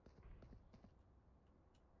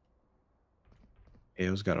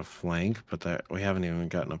 Ao's got a flank, but that we haven't even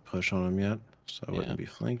gotten a push on him yet, so I wouldn't be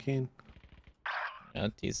flanking. Yeah,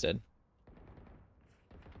 T's dead.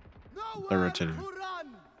 They're rotating.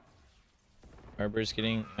 Harbor's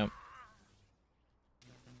getting. Yep.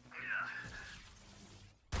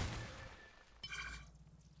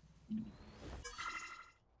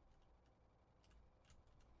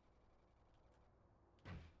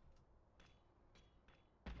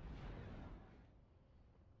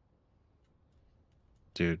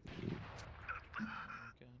 Dude,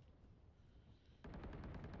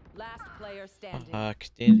 Last player standing. Fuck,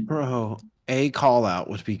 dude. bro, a call out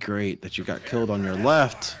would be great that you got killed on your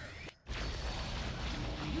left.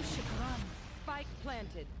 You should run. Spike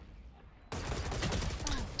planted.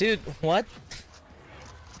 Dude, what?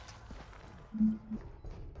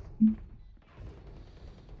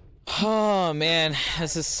 Oh man,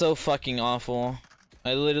 this is so fucking awful.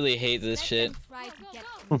 I literally hate this shit. Try to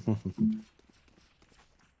get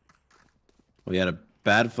We had a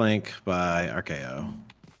bad flank by RKO.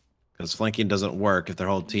 Because flanking doesn't work if their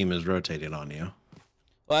whole team is rotating on you.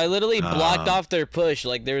 Well, I literally blocked off their push.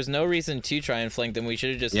 Like, there was no reason to try and flank them. We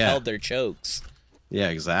should have just held their chokes. Yeah,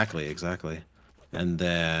 exactly. And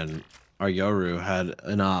then our Yoru had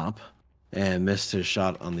an op and missed his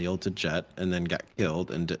shot on the ulted jet and then got killed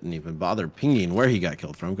and didn't even bother pinging where he got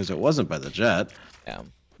killed from because it wasn't by the jet. Yeah.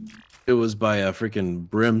 It was by a freaking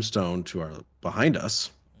brimstone to our behind us.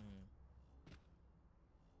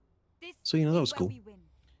 this. So, you know, that is was where cool. we win.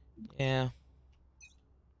 Yeah.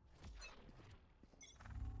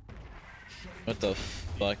 What the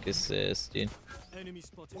fuck is this, dude? Enemy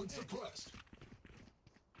spotted. One suppressed.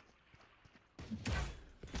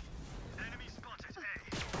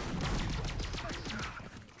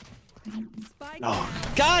 Spike.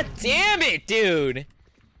 Oh, God damn it, dude!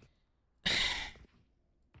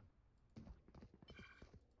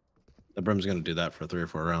 the brim's gonna do that for 3 or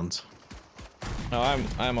 4 rounds. Oh,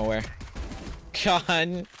 I'm aware.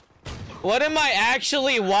 God. What am I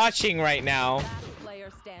actually watching right now? Last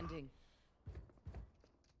player standing.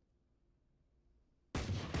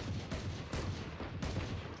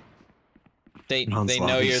 They Hans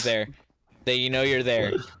know you're lobbies. there. They know you're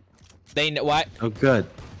there. They know what? Oh, good.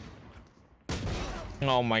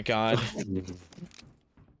 Oh my god.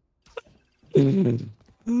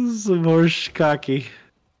 Some more cocky.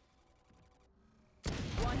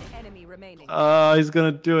 One enemy remaining. Oh, he's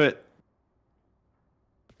gonna do it.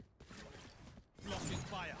 Blocking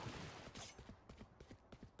fire.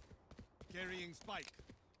 Carrying spike.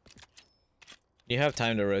 You have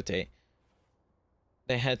time to rotate.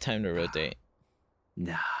 They had time to rotate.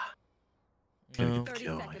 Nah. No. 30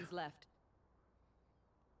 Kill me. seconds left.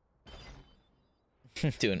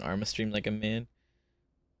 Do an Arma stream like a man.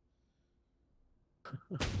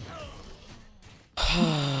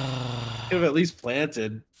 Could have at least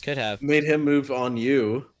planted. Could have. Made him move on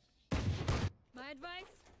you. My advice?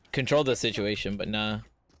 Control the situation, but nah.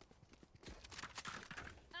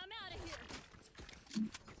 I'm out of here.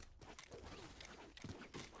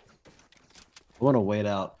 I want to wait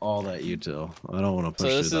out all that util. I don't want to So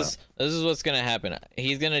push this through is what's gonna happen.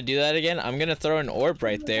 He's gonna do that again. I'm gonna throw an orb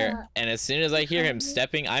right there, and as soon as I hear him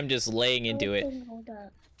stepping, I'm just laying into it.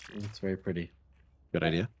 that. It's very pretty. Good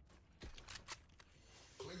idea.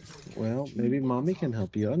 Well, maybe mommy can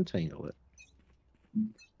help you untangle it.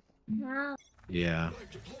 Yeah.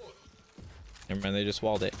 Never mind, they just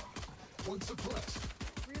walled it. One suppressed.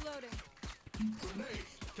 Reloading. Grenade.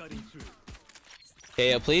 Cutting through.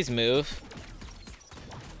 Okay, please move.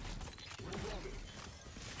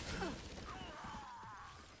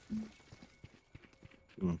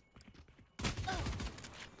 Hmm.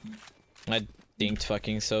 I dinked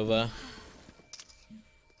fucking Sova.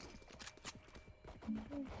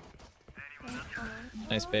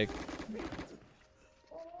 Nice pick.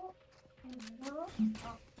 Go,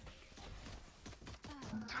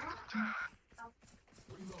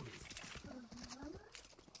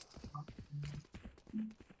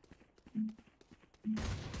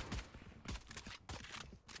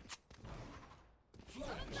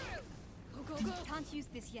 go, go. Can't use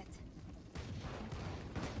this yet.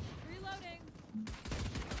 Reloading.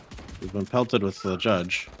 We've been pelted with the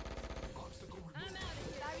judge. I'm out of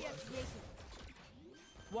here. Barrier created.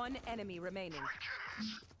 One enemy remaining.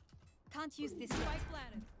 Can't use this. Spike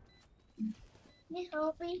planted.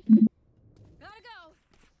 Gotta go.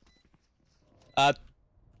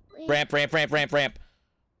 Ramp, ramp, ramp, ramp, ramp.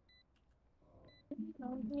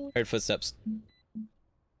 Heard footsteps.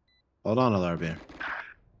 Hold on, Alarbian.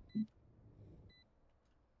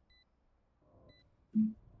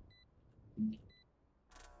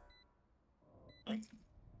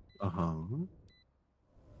 Uh-huh.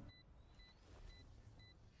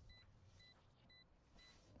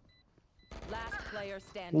 Last player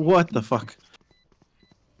standing. What the fuck?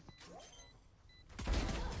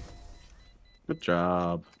 Good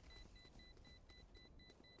job.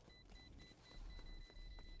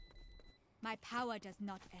 My power does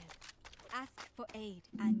not ebb. Ask for aid,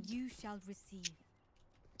 and you shall receive.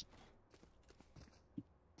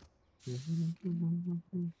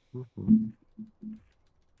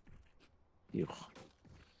 Ew.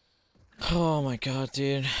 Oh my god,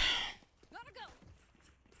 dude. Gotta go.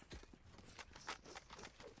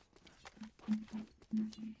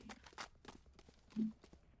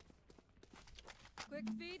 Quick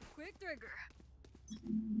feed, quick trigger.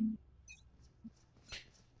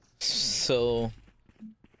 So,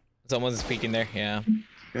 someone's speaking there. Yeah.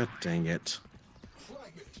 God dang it.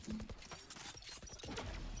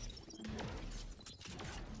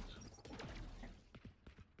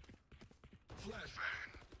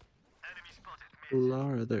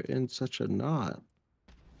 Laura, they're in such a knot.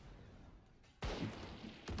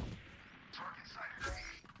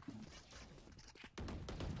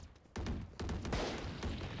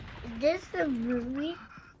 This the movie?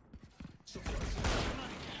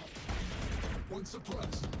 One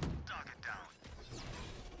suppressed.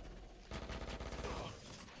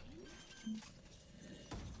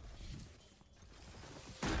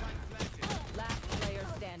 Last player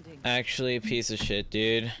standing. Actually, a piece of shit,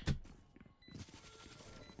 dude.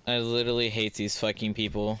 I literally hate these fucking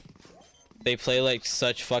people. They play like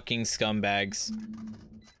such fucking scumbags.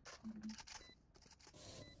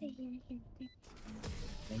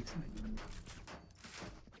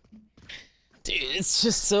 Dude, it's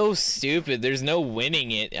just so stupid. There's no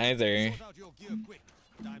winning it either. Sort out your gear quick.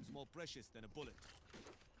 Time's more precious than a bullet.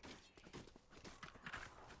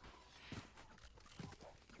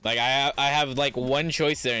 Like I have like one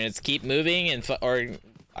choice there, and it's keep moving and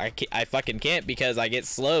I fucking can't because I get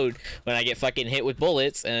slowed when I get fucking hit with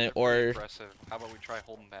bullets, and or Aggressive. How about we try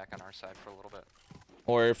holding back on our side for a little bit?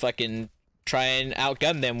 or fucking try and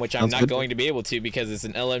outgun them, which I'm Sounds not good. going to be able to because it's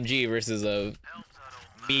an LMG versus a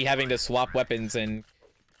me having to swap weapons and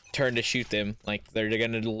turn to shoot them. Like they're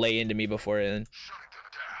gonna lay into me before then.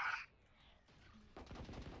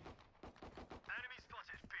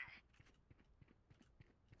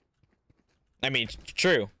 I mean,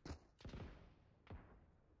 true.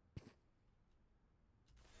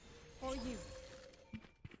 For you.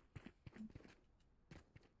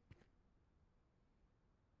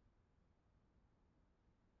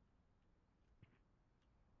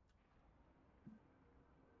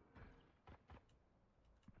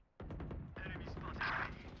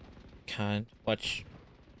 God, watch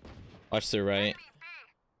the right.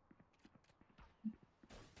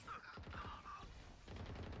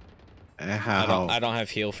 How? I don't have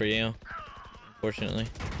heal for you, unfortunately.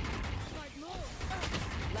 Smart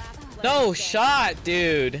move. Last player No standing. shot,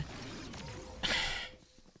 dude.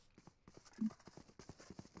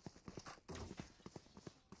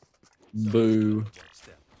 Boo.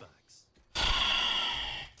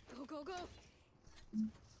 Go, go, go.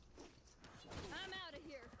 I'm out of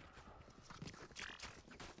here.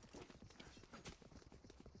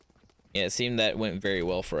 Yeah, it seemed that went very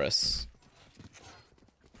well for us.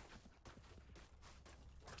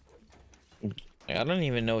 Like, I don't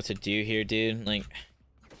even know what to do here, dude. Like,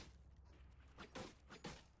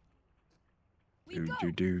 We Do go.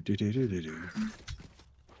 do do do do do do do.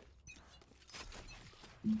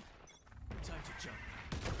 Time to jump.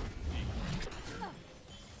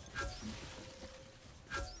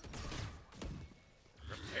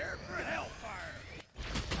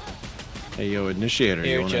 Hey yo, initiator,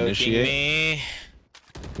 you you're wanna joking initiate? me.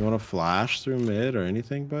 You wanna flash through mid or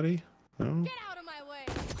anything, buddy? No? Get out of my way.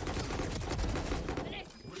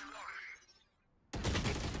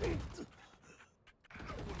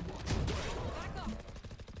 Back up.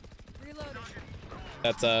 Reloading.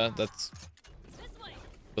 That's This way.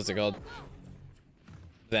 what's it called?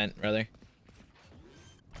 Vent, rather.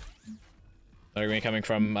 They're gonna be coming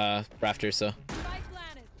from rafters, so. Spike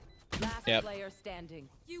planted. Last Yep. player standing.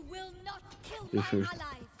 You will not kill Yes, my sir.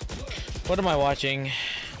 allies. What am I watching?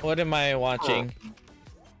 What am I watching?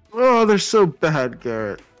 Oh, they're so bad,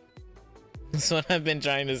 Garrett. That's what I've been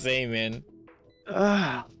trying to say, man.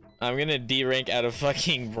 Ah. I'm gonna D rank out of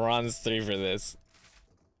fucking bronze 3 for this.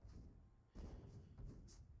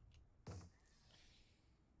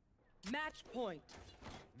 Match point.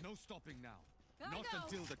 No stopping now. Not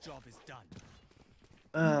until the job is done.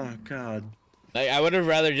 Oh god. Like, I would have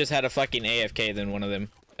rather just had a fucking AFK than one of them,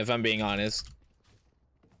 if I'm being honest.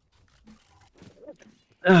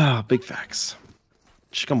 Ah, big facts.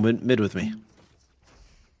 Should come mid with me.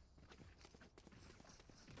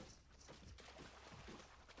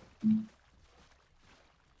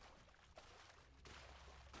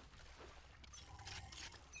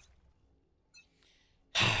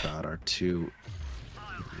 God, our two.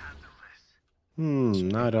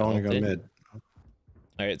 No, I don't want to go Ulted. mid.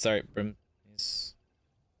 Alright, sorry, Brim. He's...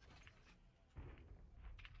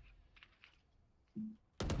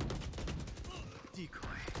 Decoy.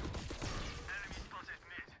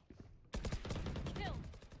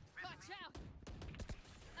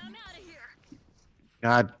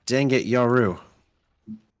 God dang it, Yoru.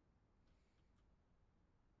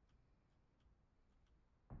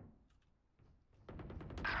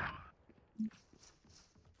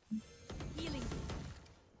 Healing.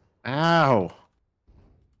 Ow.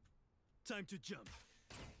 Time to jump.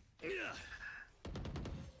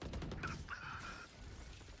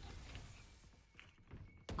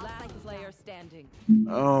 Last player standing.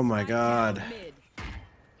 Oh my Spike god. down mid.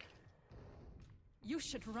 You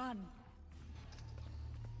should run.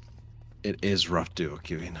 It is rough duo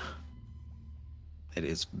queuing. It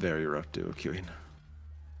is very rough duo queuing.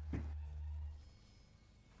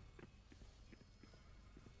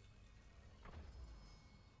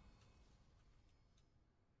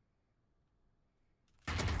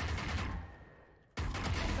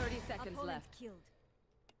 Seconds Opponent left. killed.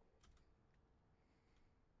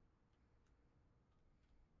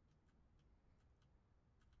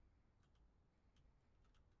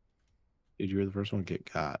 Dude, you were the first one to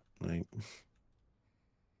get got. Like,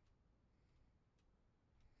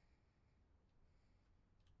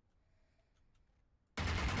 10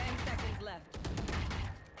 seconds left.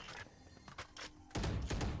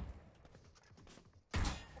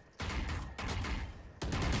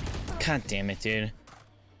 God damn it, dude.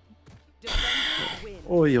 Defenders win.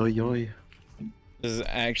 oi oi oi. This is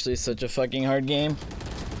actually such a fucking hard game.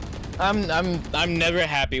 I'm never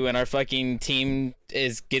happy when our fucking team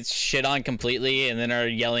gets shit on completely and then are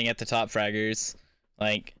yelling at the top fraggers.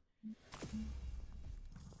 Like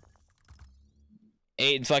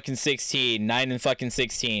 8 and fucking 16, 9 and fucking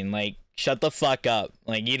 16. Like, shut the fuck up.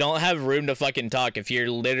 Like, you don't have room to fucking talk if you're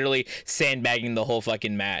literally sandbagging the whole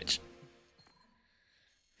fucking match.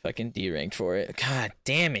 Fucking D-ranked for it. God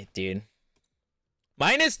damn it, dude.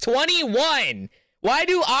 Minus 21! Why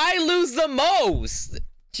do I lose the most?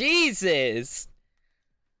 Jesus.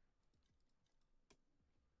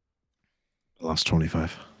 Lost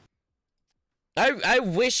 25. I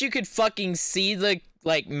wish you could fucking see the,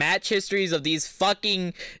 like, match histories of these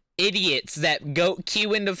fucking idiots that go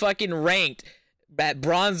queue into fucking ranked at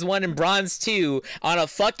bronze 1 and bronze 2 on a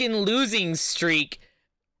fucking losing streak,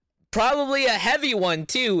 probably a heavy one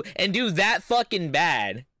too, and do that fucking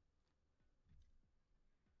bad.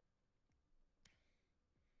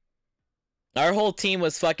 Our whole team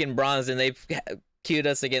was fucking bronze and they queued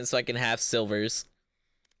us against fucking half silvers.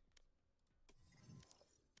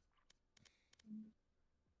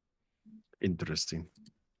 Interesting.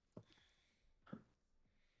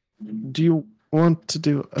 Do you want to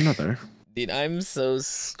do another? Dude, I'm so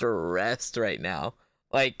stressed right now.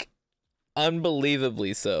 Like,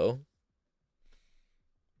 unbelievably so.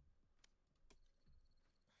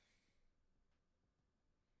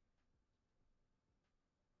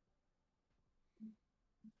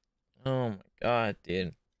 Oh my god,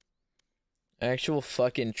 dude. Actual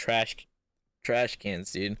fucking trash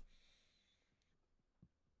cans, dude.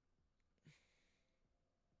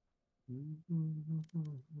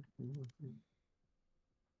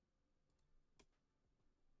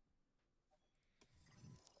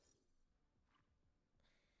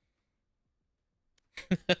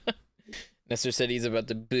 Nestor said he's about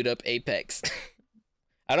to boot up Apex.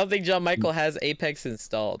 I don't think John Michael has Apex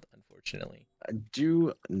installed, unfortunately. I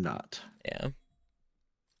do not. Yeah.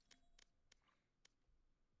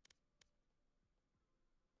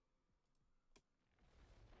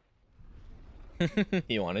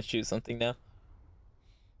 You want to shoot something now?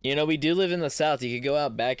 You know, we do live in the South. You could go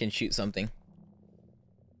out back and shoot something.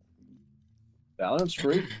 Valorant's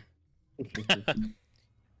free.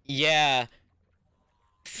 Yeah.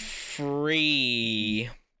 Free.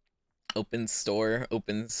 Open store.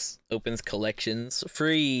 Opens collections.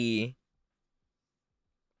 Free.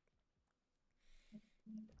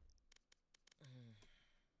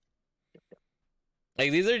 Like,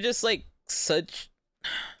 these are just like such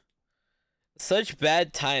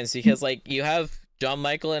bad times because like you have John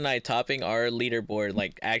Michael and I topping our leaderboard,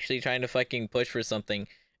 like actually trying to fucking push for something,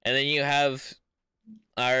 and then you have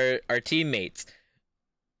our teammates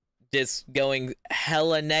just going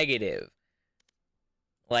hella negative,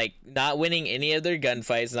 like not winning any of their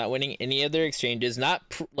gunfights, not winning any of their exchanges, not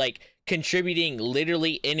like contributing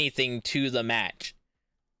literally anything to the match.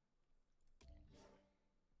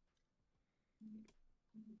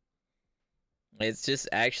 It's just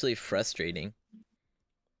actually frustrating.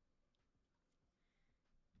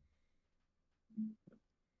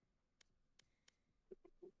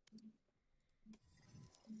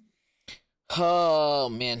 Oh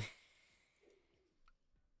man.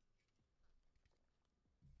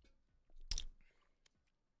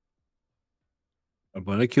 I'm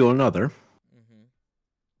gonna kill another.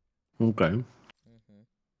 Mm-hmm. Okay. Mm-hmm.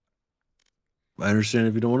 I understand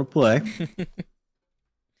if you don't want to play.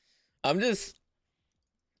 I'm just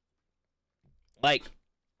like,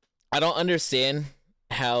 I don't understand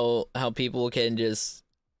how people can just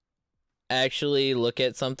actually look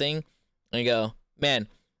at something and go, man,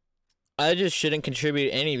 I just shouldn't contribute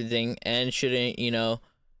anything and shouldn't, you know,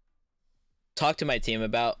 talk to my team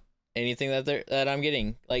about anything that I'm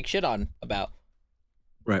getting like shit on about.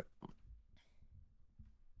 Right.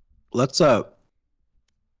 Let's you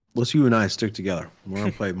and I stick together. We're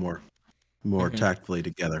gonna play more Mhm. tactfully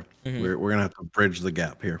together. Mhm. We're gonna have to bridge the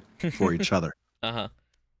gap here for each other. Uh-huh.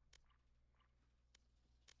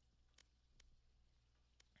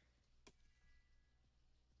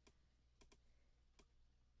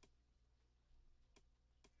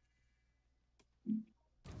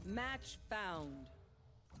 Match found.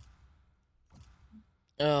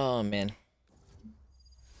 Oh man.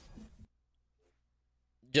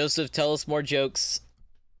 Joseph, tell us more jokes.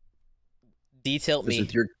 Detail Is me.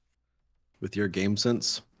 with your game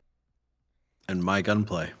sense and my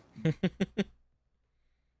gunplay.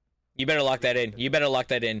 You better lock that in. You better lock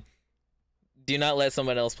that in. Do not let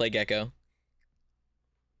someone else play Gecko.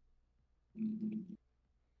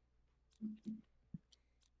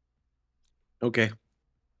 Okay.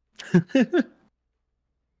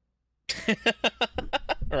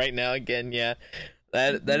 Right now again, yeah.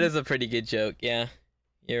 That is a pretty good joke, yeah.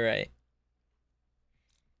 You're right.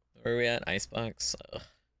 Where are we at? Icebox. Ugh.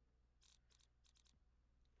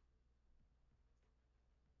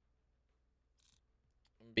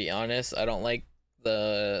 Be honest, I don't like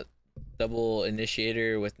the double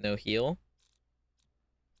initiator with no heal.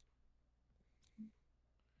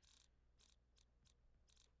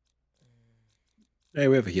 Hey,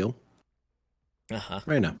 we have a heal. Uh-huh.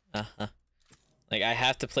 Right now. Uh-huh. Like, I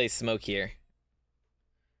have to play smoke here.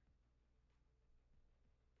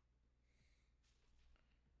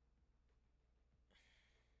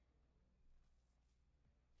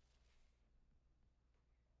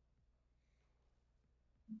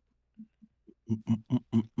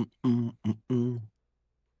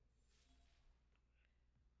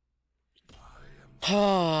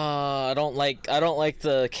 I don't like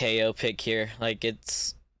the KO pick here. Like,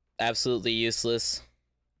 it's absolutely useless.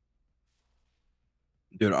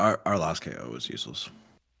 Dude, our last KO was useless.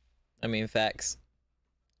 I mean, facts.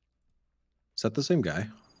 Is that the same guy?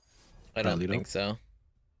 I don't Carlito? think so.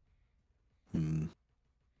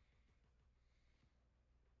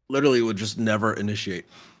 Literally would just never initiate.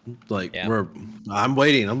 Like Yeah. I'm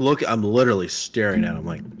waiting. I'm literally staring at him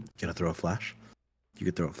like, can I throw a flash? You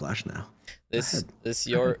could throw a flash now. This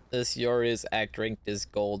Yoru's act ranked is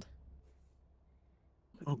gold.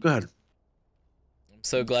 Oh good. I'm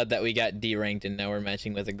so glad that we got D ranked and now we're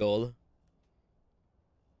matching with a gold.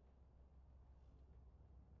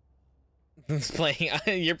 It's playing.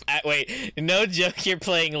 Wait, no joke. You're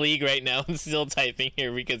playing League right now. I'm still typing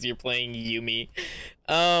here because you're playing Yumi.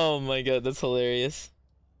 Oh my god, that's hilarious.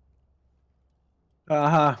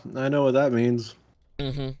 Aha, I know what that means.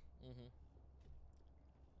 Mm-hmm.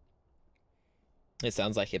 It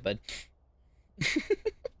sounds like it, bud.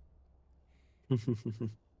 Dude,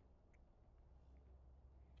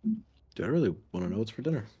 I really want to know what's for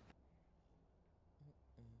dinner.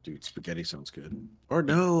 Dude, spaghetti sounds good. Or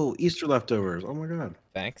no, Easter leftovers. Oh my god.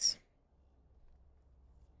 Thanks.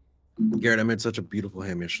 Garrett, I made such a beautiful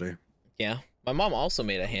ham yesterday. Yeah, my mom also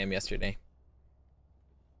made a ham yesterday.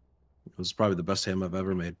 It was probably the best ham I've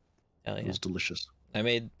ever made. Hell yeah. It was delicious. I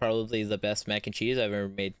made probably the best mac and cheese I've ever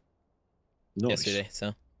made yesterday,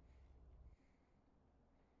 so.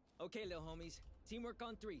 Okay, little homies. Teamwork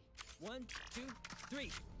on 3. 1, 2,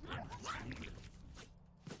 3.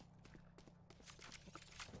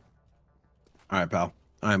 All right, pal.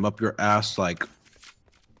 I'm up your ass like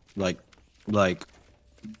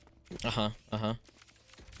Uh-huh.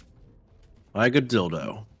 like a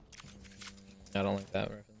dildo. I don't like that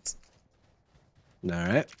reference. All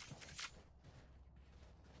right.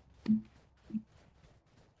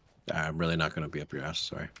 I'm really not going to be up your ass.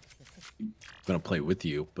 Sorry. I'm going to play with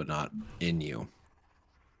you, but not in you.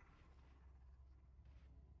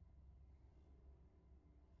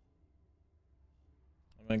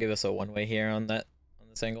 I'm gonna give us a one-way here on this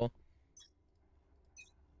angle.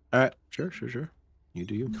 All right. Sure. You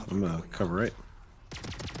do you. I'm going to cover right.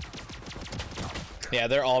 Yeah,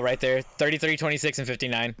 they're all right there. 33, 26, and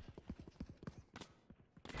 59.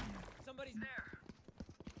 Somebody's there.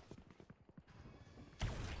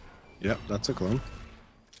 Yep, that's a clone.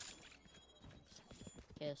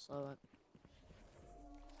 Yeah, slow up.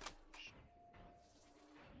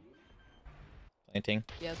 Planting.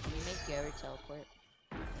 Yo, can you make Gary teleport?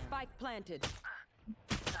 Spike planted.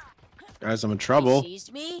 Guys, I'm in trouble. He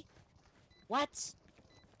seized me? What?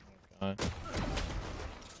 God.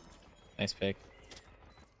 Nice pick.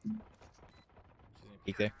 She's gonna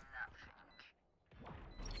peek there.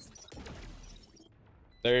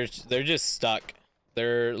 They're just stuck.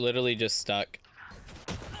 They're literally just stuck.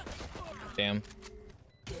 Damn.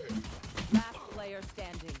 Last player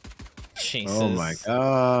standing. Jesus. Oh my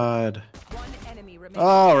god. One enemy remaining.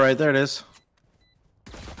 All right, there it is.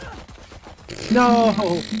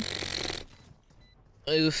 No.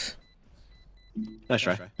 Oof. Nice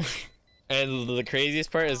try. And the craziest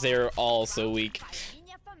part is they're all so weak.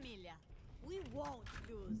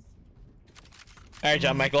 Alright,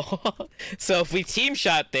 John Michael. So if we team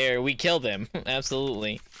shot there, we kill them.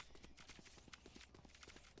 Absolutely.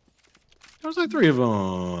 There was like 3 of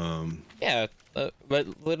them. Yeah, but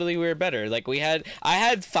literally we were better. Like I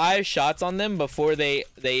had 5 shots on them before they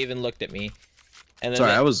even looked at me. And then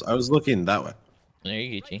Sorry, I was looking that way. There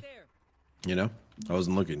you go, Gucci. You know, I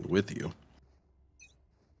wasn't looking with you.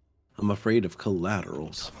 I'm afraid of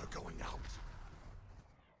collaterals.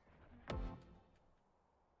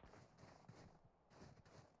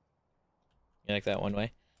 You like that one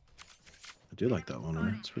way? I do like that one.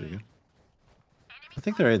 Right? It's pretty good. I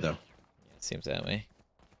think they're A though. Yeah, it seems that way.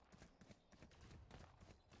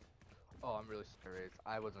 Oh, I'm really sorry.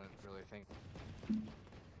 I wasn't really thinking.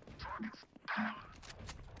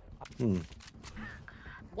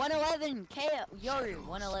 111 KO Yoru,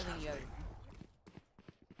 111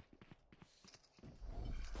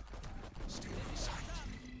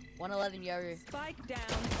 Yoru. Spike down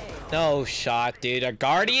A. No shot, dude. A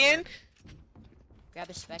guardian? Grab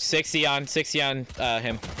a spec. 60 on him.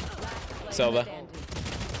 Sova. Standing.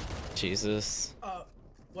 Jesus.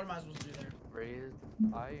 What am I supposed to do there? Raised,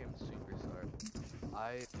 I am super sorry.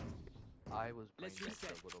 I was brain Let's dead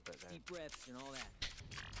reset. for a little bit there. Deep breaths and all that.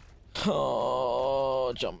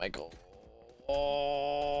 Oh, John Michael.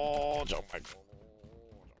 Oh, John Michael.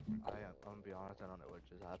 I'm gonna be honest, I don't know what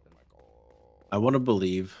just happened. I want to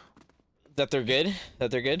believe. That they're good?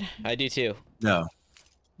 That they're good? I do too. No.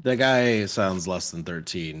 That guy sounds less than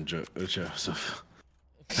 13, Joseph.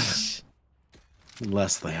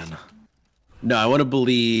 Less than. No, I want to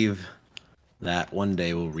believe that one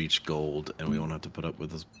day we'll reach gold and we won't have to put up with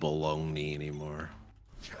this baloney anymore.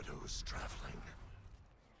 Shadows traveling.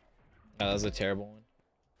 Oh, that was a terrible one.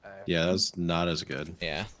 Yeah, that's not as good.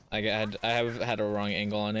 Yeah, I have had a wrong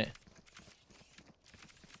angle on it.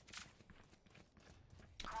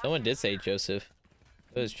 Someone did say Joseph.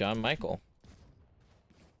 It was John Michael.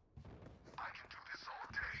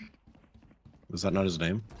 Was that not his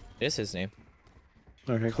name? It is his name.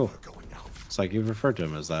 Okay, cool. It's like you've referred to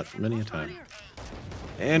him as that many a time.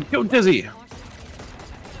 And go Dizzy!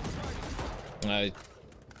 One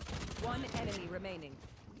enemy remaining.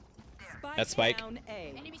 That's Spike. Down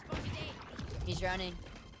A. He's running.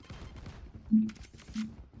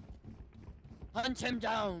 Hunt him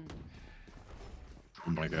down.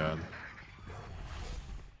 Oh my god.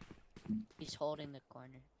 He's holding the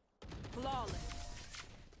corner. Flawless.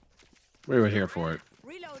 We were here for it.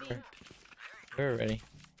 Reloading. We're ready.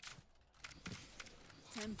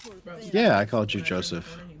 Yeah, I called you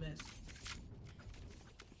Joseph.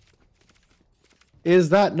 Is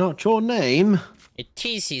that not your name? It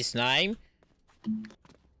is his name.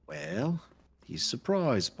 Well, he's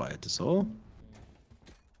surprised by it, is all.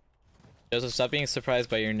 Joseph, stop being surprised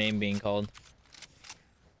by your name being called.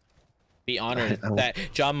 Be honored that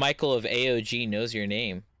John Michael of AOG knows your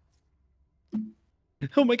name.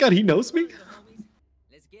 Oh my god, he knows me?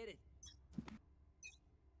 Let's get it.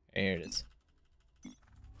 Here it is.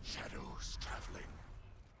 Shadows traveling.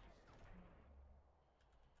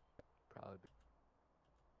 Probably.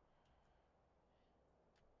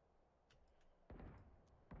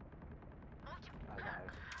 I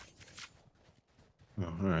lied.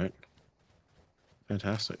 Oh, alright.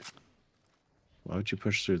 Fantastic. Why would you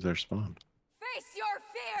push through their spawn? Face your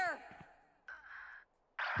fear.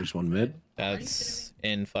 There's one mid. That's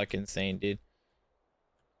in fucking insane, dude.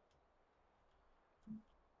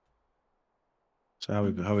 So how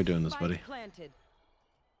we doing this, buddy? Spike planted.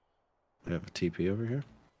 We have a TP over here.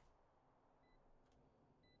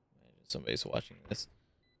 Somebody's watching this.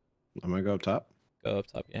 I'm gonna go up top. Go up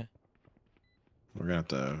top, yeah. We're gonna have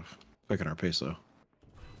to quicken our pace though.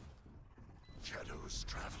 Shadows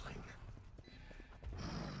traveling.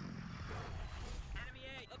 Enemy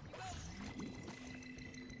A, up you go.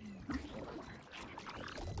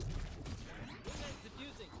 Wingman's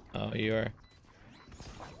defusing. Oh, you are.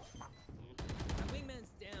 My wingman's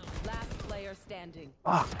down. Last player standing.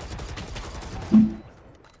 Ah.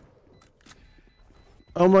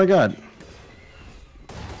 Oh my god.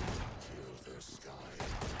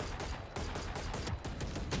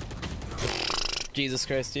 Jesus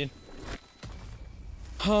Christ, dude.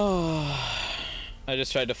 I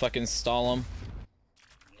just tried to fucking stall them.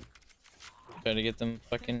 Try to get them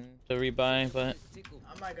fucking to rebuy, but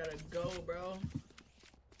I might gotta go, bro.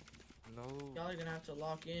 No. Y'all are gonna have to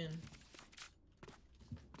lock in.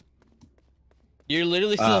 you're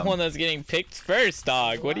literally the one that's getting picked first,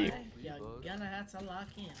 dog. What do you? You're gonna have to lock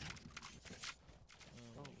in.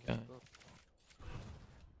 God.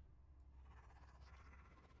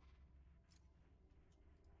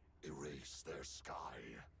 Erase their sky.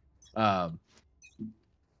 Uh-huh.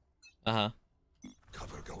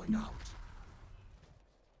 Cover going out.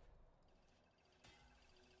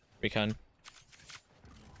 Recon.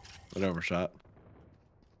 An overshot.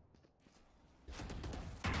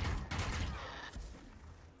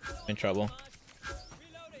 In trouble.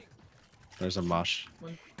 There's a mosh.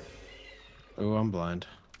 Oh, I'm blind.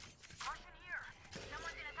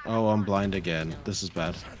 Oh, I'm blind again. This is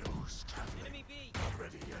bad. Enemy B. Not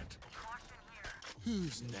ready yet.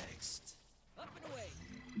 Who's next? Up and away.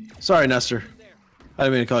 Sorry, Nestor. I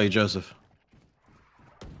didn't mean to call you Joseph.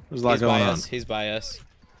 There's a lot He's going by on. us. He's by us.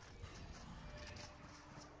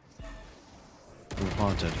 I'm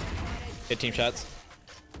haunted. 15 shots.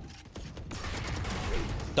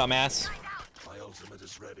 Dumbass. My ultimate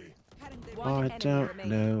is ready. Oh, I don't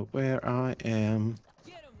know where I am.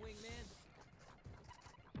 Get him, wingman.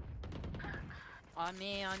 On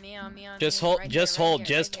me, on me, on me, on Just me. hold. Right Just here, right hold. here,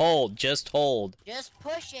 Just right here. hold. Just hold. Just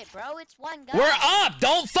push it, bro. It's one guy. We're up.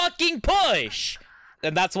 Don't fucking push.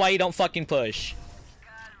 And that's why you don't fucking push.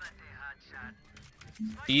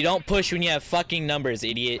 You don't push when you have fucking numbers,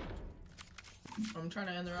 idiot. I'm trying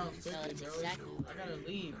to end the round quickly, bro. I gotta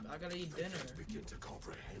leave. I gotta eat dinner. Begin to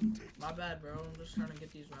comprehend it. My bad, bro. I'm just trying to get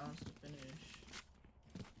these rounds to finish.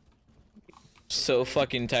 So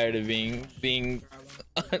fucking tired of being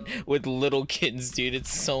with little kids, dude.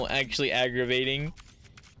 It's so actually aggravating.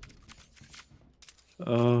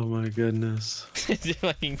 Oh my goodness.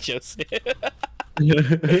 Fucking Joseph.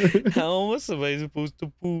 How was somebody supposed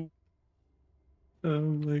to poop? Oh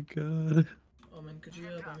my god. Oh man, could you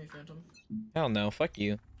buy me Phantom? Hell no, fuck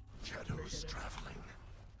you. Shadows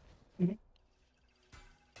traveling.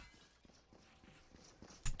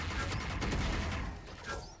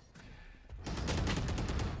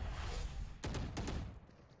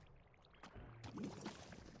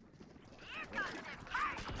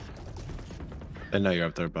 I know you're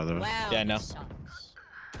up there, by the way. Wow, Yeah, I know. this sucks.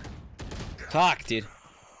 Talk, dude.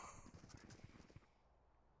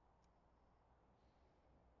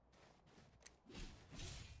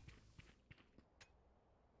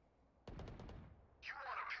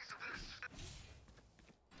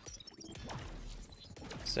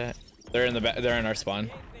 What's that? They're in the back. They're in our spawn.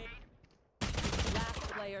 Last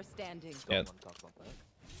player standing. Yeah.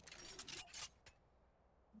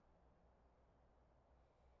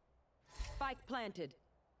 Spike planted.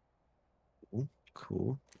 Ooh,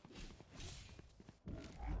 cool.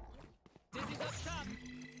 Dizzy's up top.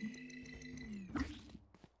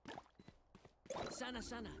 Sana,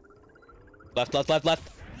 sana. Left, left, left,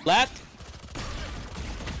 left, left.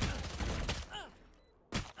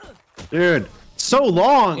 Dude, so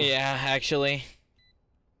long. Yeah, actually.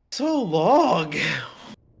 So long.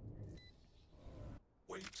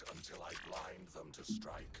 Wait until I blind them to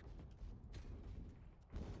strike.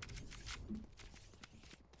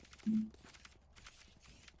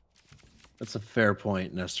 That's a fair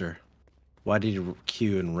point, Nestor. Why did you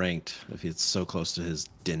queue in ranked if it's so close to his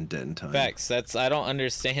din time? Facts. That's I don't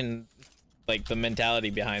understand like the mentality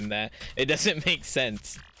behind that. It doesn't make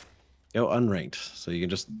sense. Go unranked, so you can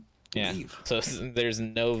just Yeah. leave. So there's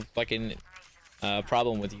no fucking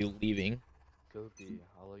problem with you leaving. Go B.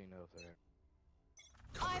 I'll let you know if they're.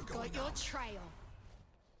 I've got your trail.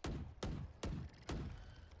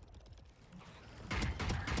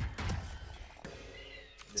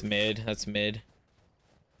 It's mid. That's mid.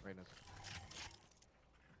 Right now.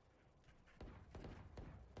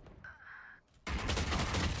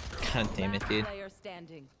 God damn it, dude. Player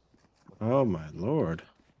standing. Oh my lord.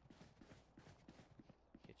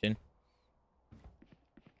 Kitchen.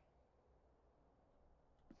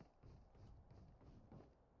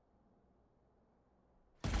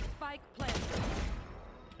 Spike planted.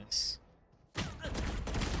 Nice.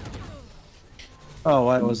 Oh,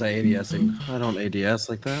 why was I ADSing? I don't ADS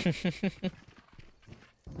like that.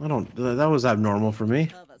 I don't. That was abnormal for me.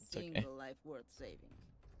 Have a single life worth saving.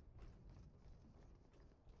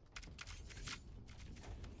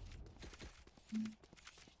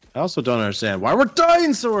 I also don't understand why we're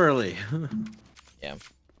dying so early. Yeah.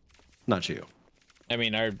 Not you. I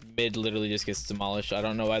mean, our mid literally just gets demolished. I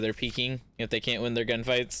don't know why they're peeking if they can't win their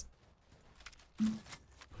gunfights.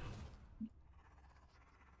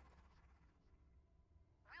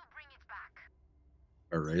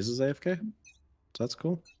 Our Raze is AFK? So that's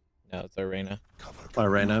cool. No, it's Arena.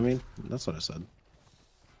 Reyna, I mean. That's what I said.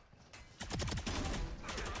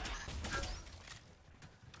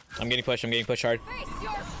 I'm getting pushed. I'm getting pushed hard. Face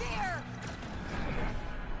your fear.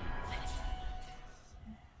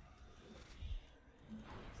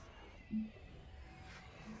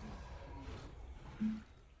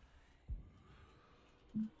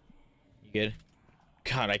 You good?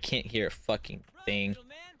 God, I can't hear a fucking thing.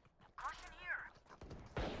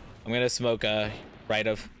 I'm gonna smoke right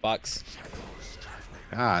of box.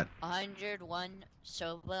 God. 101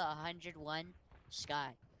 Sova, 101 Sky.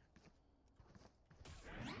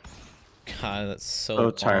 God, that's so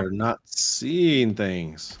So tired of not seeing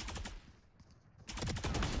things.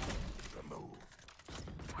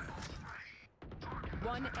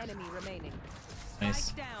 One enemy remaining. Nice.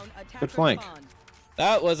 Spike down, attacker Good flank. spawn.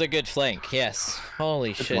 That was a good flank. Yes.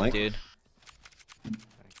 Holy shit, flank. dude.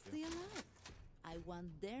 Stay alive. I want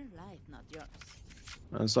their life, not yours.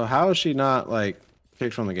 And so how is she not like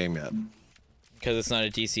kicked from the game yet? Because it's not a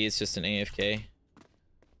DC, it's just an AFK.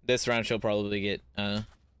 This round she'll probably get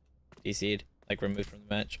DC'd, like removed from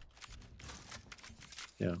the match.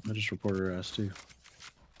 Yeah, I just reported her ass too.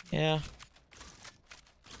 Yeah.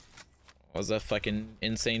 Was a fucking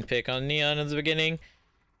insane pick on Neon in the beginning.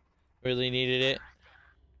 Really needed it.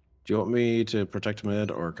 Do you want me to protect mid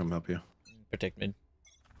or come help you? Protect mid.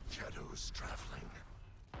 Shadows traveling.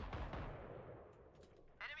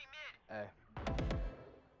 Hey.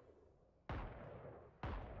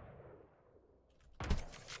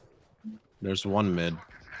 There's one mid.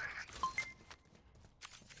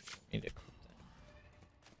 Need to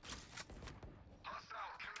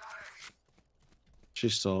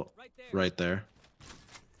She's still right there.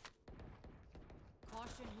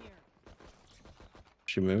 Caution here.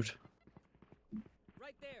 She moved.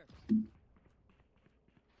 Right there.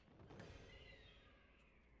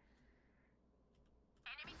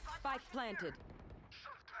 Spike planted.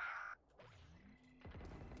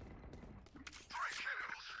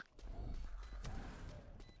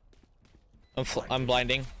 I'm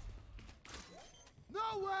blinding.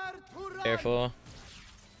 Nowhere to run. Careful.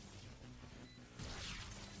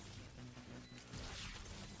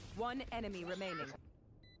 One enemy remaining.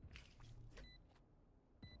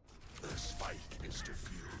 The spike is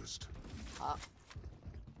diffused.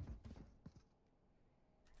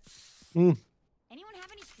 Anyone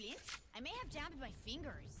have any splints? I may have jammed my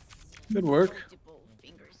fingers. Good work. Multiple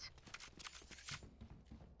fingers.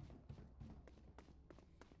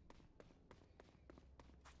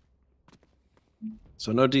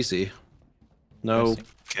 So no DC. No Interesting.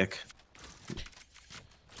 kick.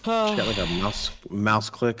 She got like a mouse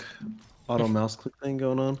click, auto mouse click thing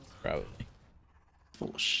going on. Probably. Full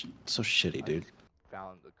of so shitty, dude.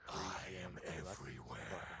 Found the I am everywhere.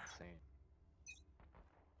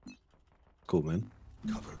 Insane. Cool, man.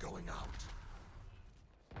 Cover going out.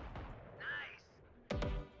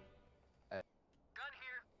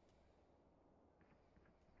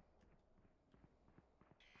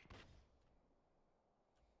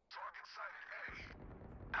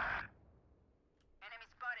 Enemy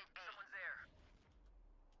spotted. Someone's there.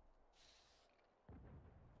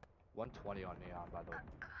 120 on Neon, by the way.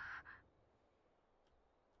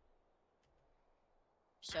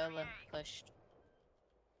 Sova pushed.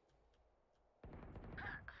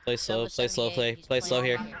 Play slow, Sova play slow, 78, play. he's Play slow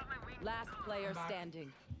playing here. Last player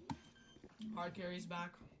standing. Hard carries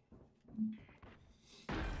back.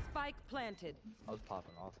 Spike planted. I was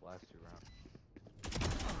popping off the last 2 rounds.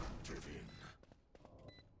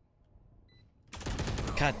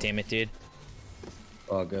 God damn it, dude.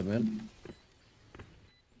 Oh, good, man.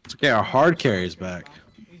 It's okay, our hard carries back.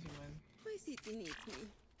 Easy win. My city needs me.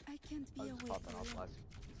 I can't I be was away popping off for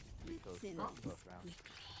the long. last both rounds.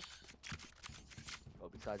 Well,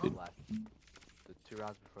 besides Dude. the last, the 2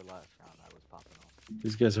 rounds before last round, I was popping off.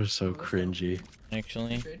 These guys are so cringy.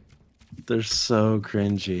 Actually. Trade. They're so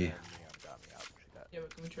cringy. Yeah,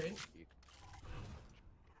 but can we trade?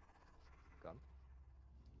 Come.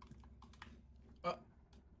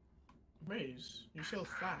 Raise, you're so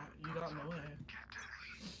fat. You got in the way.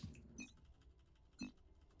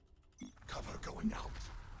 Cover going out.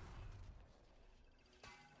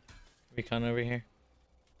 Recon over here.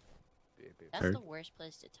 That's Heard. the worst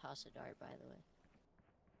place to toss a dart, by the way.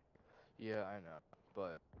 Yeah, I know,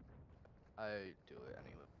 but I do it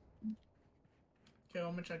anyway. Okay,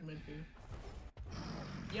 I'm gonna check mid for you.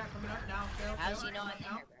 Yeah, coming up now. Kill, How's kill, he know I'm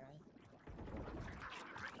now. there, bro?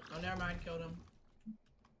 Oh, never mind. Killed him.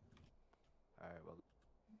 Alright, well.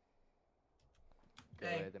 Hey. Go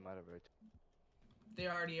away, they might have rotated. They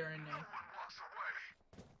already are in there.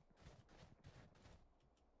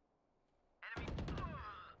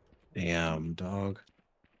 Damn, dog.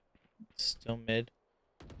 Still mid.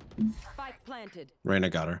 Spike planted. Reyna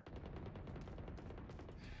got her.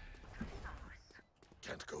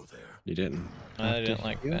 Can't go there. You didn't. I didn't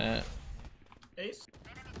like that. Ace.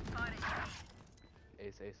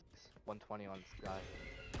 Ace. 120 on Sky.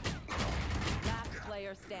 Last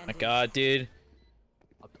player standing. My God, dude.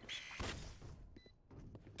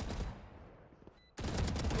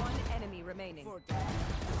 One enemy remaining.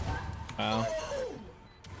 Wow.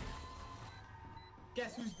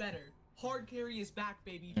 Guess who's better? Hard carry is back,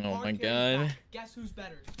 baby. Oh Hard my carry is God. back. Guess who's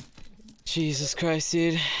better? Jesus Christ,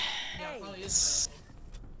 dude. Yeah, probably is the Vandal.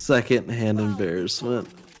 Second-hand embarrassment.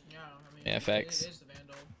 Yeah, I mean, Yeah, facts. It is the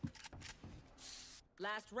Vandal.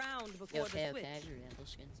 Last round before Yeah, the okay, switch. okay, I have your Vandal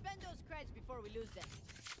skin. Spend those creds before we lose them.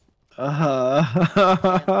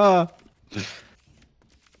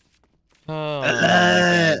 Oh my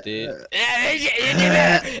God, dude. I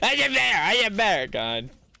am better. God.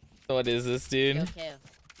 What is this, dude? Yo, KO, you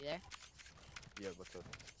there? Yeah, what's up?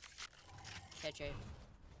 Okay, trade.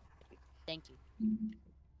 Thank you.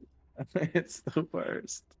 It's the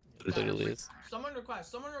worst. It literally is. Someone request.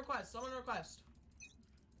 Someone request.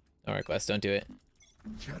 No request, don't do it.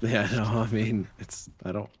 Yeah, no, I mean,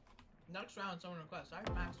 I don't. Next round, someone request. I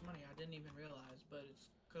have max money. I didn't even realize, but it's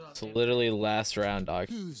because I was. It's literally last round, dog.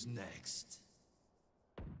 Who's next?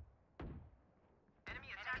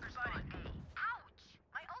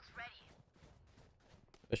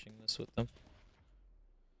 Pushing this with them.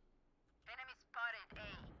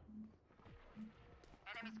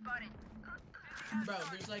 Bro,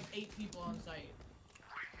 there's like 8 people on site.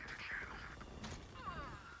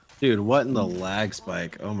 Dude, what in the lag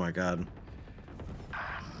spike? Oh my God.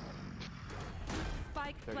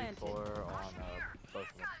 Spike planted. 34 on both of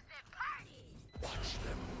them.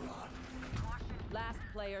 Last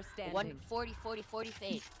player standing. 140, 40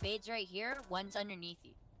 fade. Fade's right here. One's underneath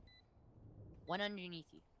you. One underneath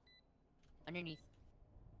you. Underneath.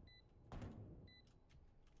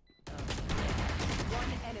 One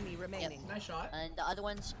enemy remaining. Yep. Nice shot. And the other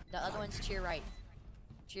one's to your right.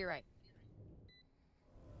 To your right.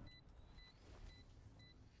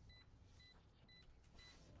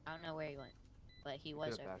 I don't know where he went, but he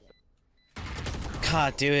was over there.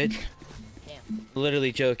 God, dude. Damn.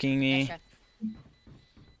 Literally joking Nice me.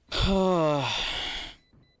 try.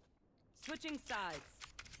 Switching sides.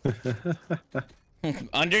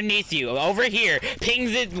 Underneath you, over here.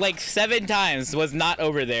 Pings it like 7 times. Was not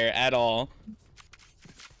over there at all.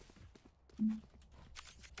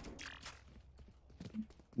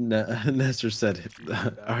 Nestor said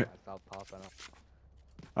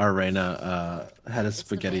our Reyna had his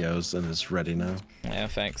SpaghettiOs and is ready now. Yeah,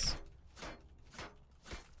 thanks.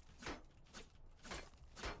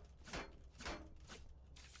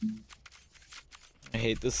 I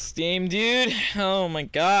hate this Steam, dude. Oh my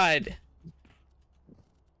God.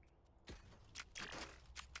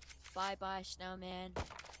 Bye bye, snowman.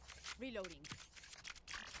 Reloading.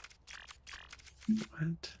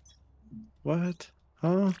 What?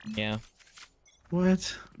 Huh? Yeah.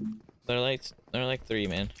 What? They're like 3,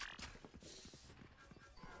 man.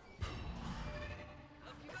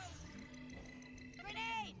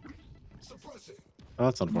 Suppressing. Oh,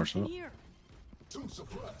 that's unfortunate. Two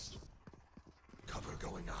suppressed. Cover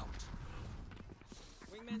going out.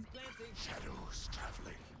 Wingman's planting. Shadows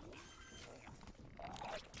traveling.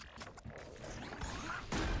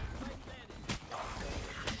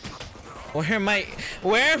 Where am I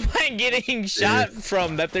getting shot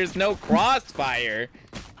from that there's no crossfire?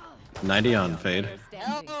 90 on fade.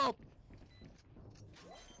 Help!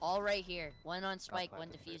 All right here. One on spike, one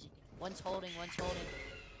defusing. One's holding, one's holding.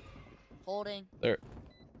 Holding. They're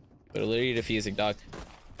literally defusing, dog.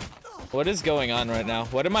 What is going on right now?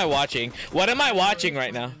 What am I watching? What am I watching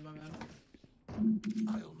right now?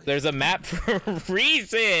 There's a map for a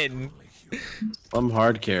reason. I'm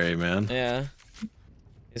hard carry, man. Yeah.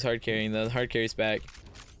 He's hard carrying though. The hard carry's back.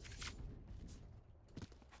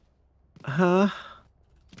 Huh?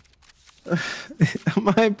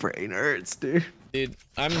 My brain hurts, dude. Dude,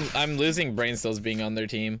 I'm losing brain cells being on their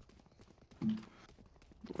team.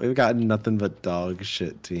 We've gotten nothing but dog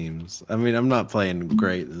shit teams. I mean, I'm not playing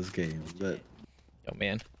great this game, but Oh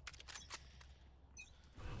man.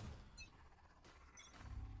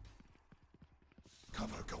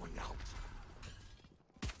 Cover going out.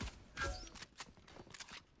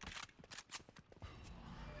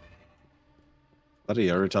 did he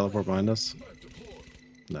ever teleport behind us?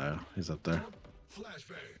 No, he's up there.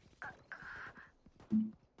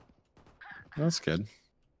 That's good.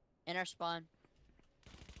 In our spawn.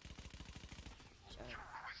 Sorry.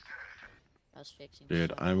 I was fixing.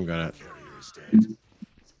 Dude, I'm gonna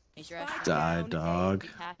He's right. die, dog.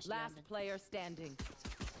 Last player standing.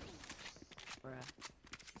 Bruh.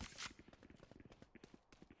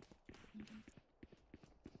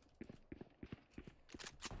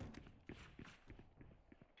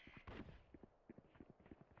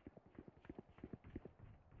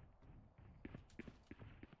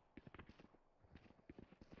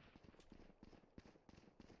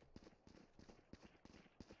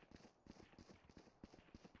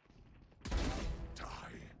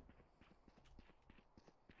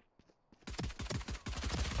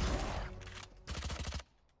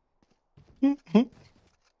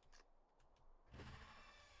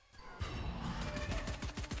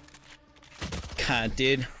 God,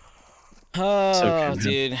 dude. Oh, okay,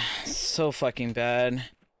 dude. So fucking bad.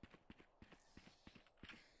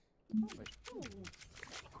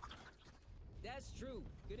 That's true.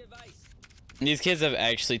 Good advice. These kids have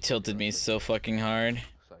actually tilted me so fucking hard.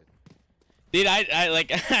 Dude, I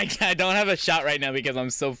like, I don't have a shot right now because I'm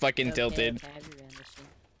so fucking tilted.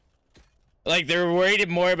 Like, they're worried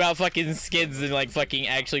more about fucking skids than, like, fucking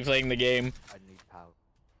actually playing the game. I need power.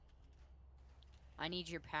 I need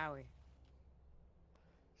your power.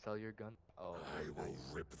 Sell your gun? Oh. I will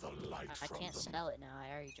rip the light I from can't them. sell it now.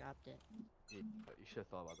 I already dropped it. You should have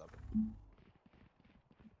thought about that.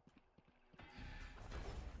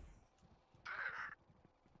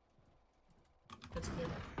 It's clear.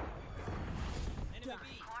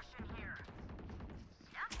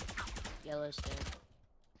 Yellow's dead.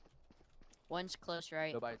 One's close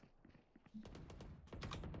right. Nobody.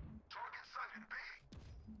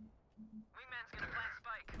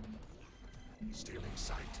 Stealing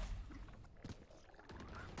sight.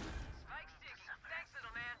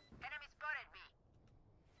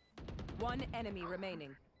 One enemy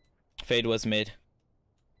remaining. Fade was mid.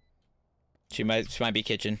 She might be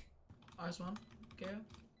kitchen. Eyes one. Okay.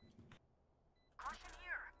 Caution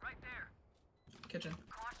here, right there. Kitchen.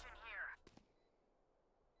 Caution here.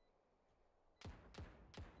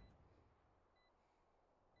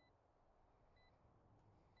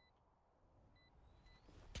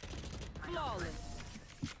 Flawless.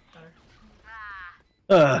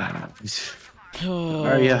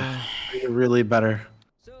 Are you really better?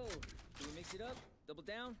 So, can we mix it up? Double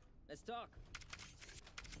down? Let's talk.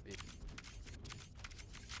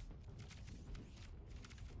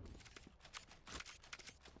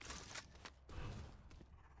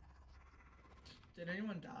 Did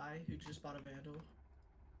anyone die who just bought a Vandal?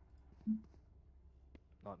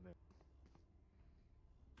 Not me.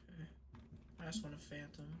 Okay. I just want a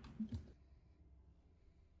Phantom.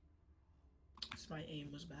 Because my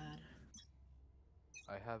aim was bad.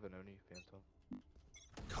 I have an Oni Phantom.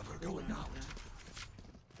 Cover going out.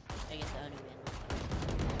 I get the only man.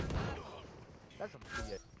 That's a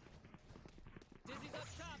pretty Dizzy's up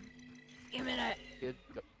top. Give me that. good.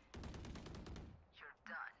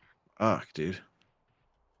 Fuck, dude.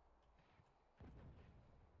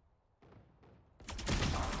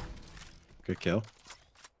 Good kill.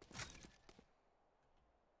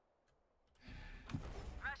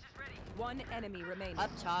 One enemy remaining.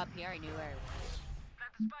 Up top, he already knew where it was.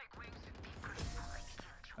 Spike wings.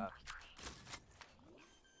 Oh,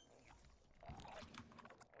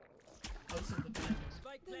 this is the Phantom.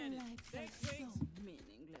 Spike planted. Thanks, wings.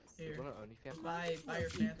 Here. You want an Oni Phantom? Buy your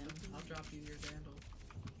Phantom. I'll drop you your Vandal.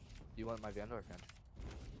 You want my Vandal or Phantom?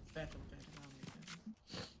 Phantom. I don't need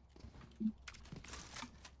Phantom.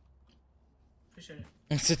 Appreciate it.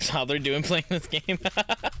 That's how they're doing playing this game.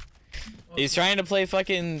 He's trying to play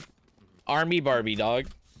fucking Army Barbie, dog.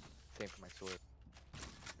 Same for my sword.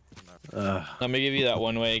 I'm gonna give you that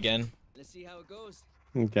one way again. Let's see how it goes.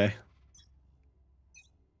 Okay.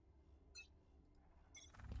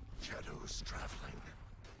 Shadows traveling.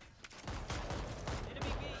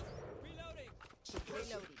 Enemy B. Reloading.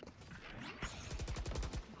 Reloading.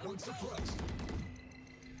 One suppressed.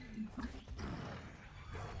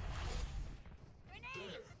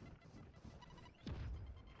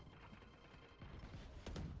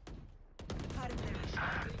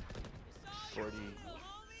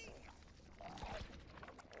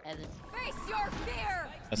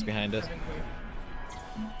 That's behind us.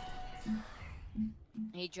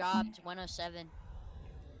 He dropped 107.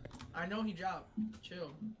 I know he dropped.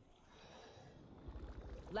 Chill.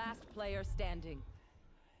 Last player standing.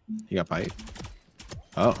 He got bite.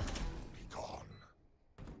 Oh.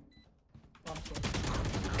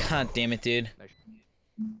 God damn it, dude.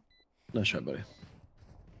 Nice shot, buddy.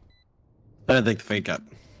 I didn't think the fake got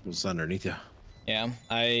was underneath you. Yeah,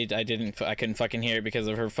 I couldn't fucking hear it because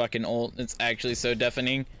of her fucking ult. It's actually so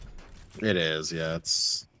deafening. It is, yeah,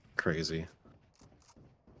 it's crazy.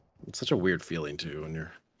 It's such a weird feeling too when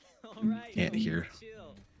you're can't hear.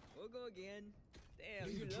 Chill. We'll go again. Damn,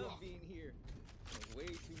 you love being here. Like, way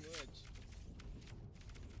too much.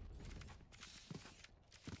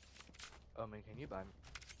 Oh man, can you buy me?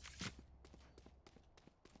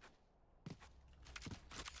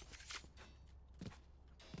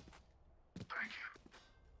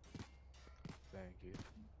 Thank you.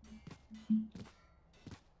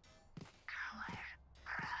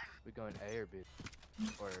 We going A or B?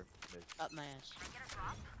 Or mid? Up my ass.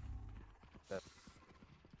 That.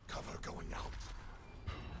 Cover going out.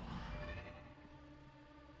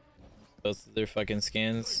 Both of their fucking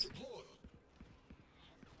skins.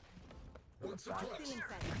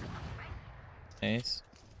 Nice.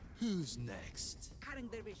 Who's next? Cutting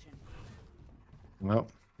their vision. Well,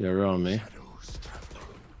 you're on me.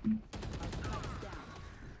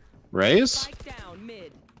 Raise? Spike down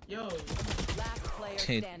mid. Yo. Last player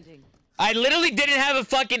Dude. standing. I literally didn't have a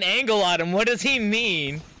fucking angle on him. What does he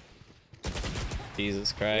mean?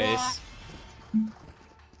 Jesus Christ.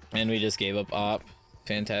 And we just gave up op.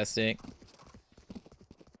 Fantastic.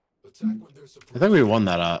 I think we won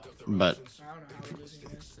that up, but I don't know how we're losing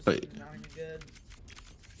this. This but is not even good.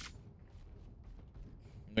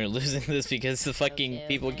 We're losing this because the fucking Okay,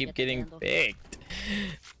 people okay, keep get the getting handle. picked.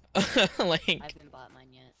 I Like, haven't bought mine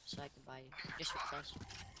yet, so I can buy you. Just request.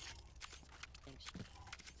 Thanks.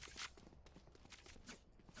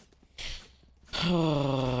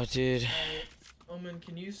 oh, dude. Omen,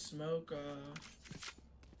 can you smoke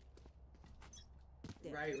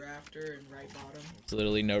right rafter and right bottom? There's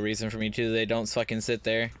literally no reason for me to. They don't fucking sit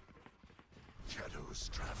there. Shadows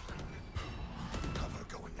traveling. Cover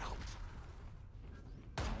going out.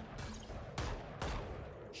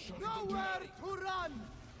 Nowhere to run.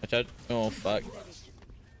 Watch out. Oh, fuck.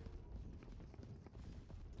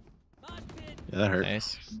 yeah, that hurt.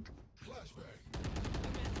 Nice.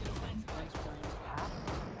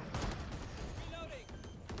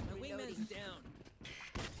 My wingman's down.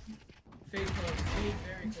 Fade close. Fade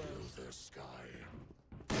very close. The sky.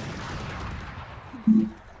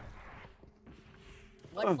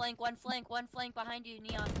 One flank behind you,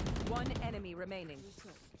 Neon. One enemy remaining.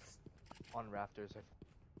 On rafters.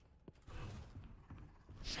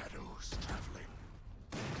 Shadows traveling.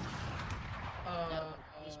 Nope,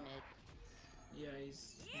 he's mid. Yeah,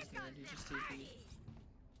 he's mid. He just TP'd.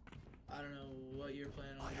 I don't know what you're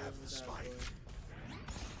planning on doing with that boy.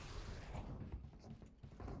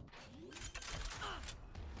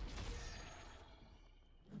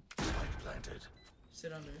 Spike planted.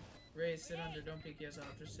 Sit under. Ray, sit under. Don't peek yes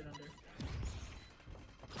out. Just sit under.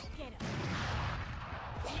 Get him.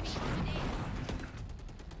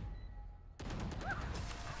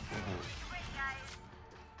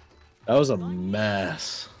 That was a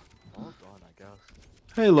mess. Well done, I guess.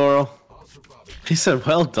 Hey, Laurel. He said,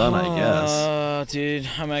 "Well done, I guess." Oh, dude,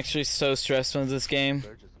 I'm actually so stressed with this game.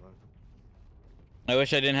 I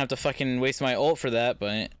wish I didn't have to fucking waste my ult for that,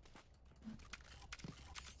 but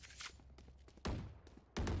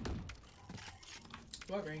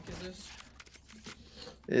What rank is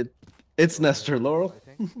this? It's Nestor, Laurel.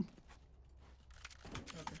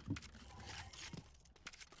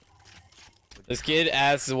 this kid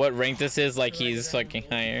asks what rank this is like he's fucking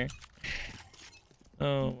higher.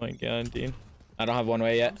 Oh my god, dude. I don't have one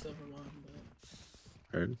way yet.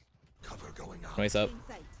 Heard. Cover going out. Ways up.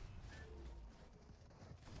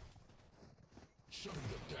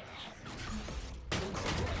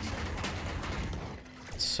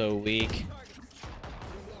 So weak.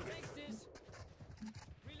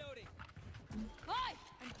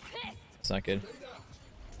 It's not good.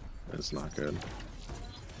 It's not good.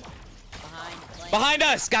 Behind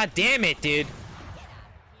us! God damn it, dude.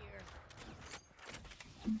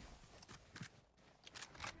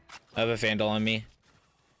 I have a Vandal on me.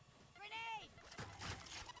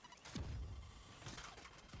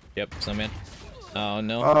 Yep, some in. Oh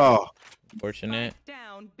no. Oh. Unfortunate.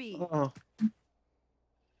 Down B. Oh.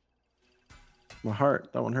 My heart.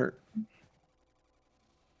 That one hurt.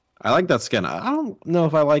 I like that skin. I don't know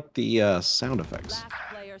if I like the sound effects. Last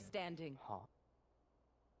player standing.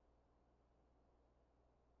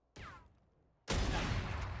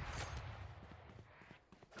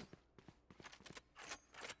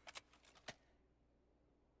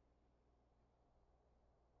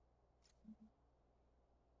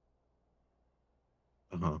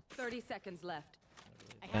 Uh-huh. 30 seconds left.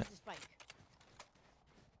 I have the spike.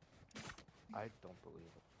 I don't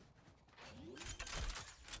believe it.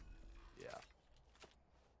 Yeah.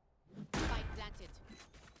 Spike planted.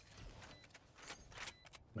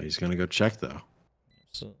 Well, he's gonna go check though.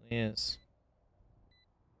 Absolutely is.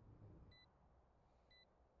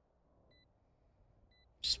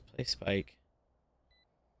 Just play Spike.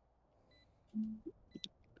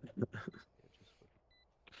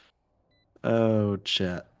 Oh,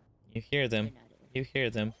 chat. You hear them. You hear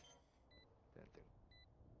them.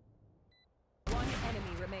 One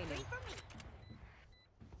enemy remaining.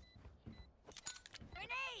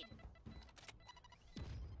 Grenade!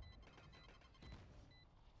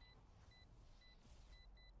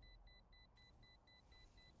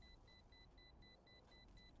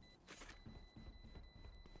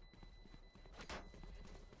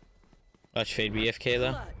 Watch Fade BFK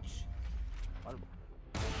though.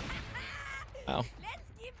 Wow.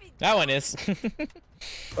 That one is.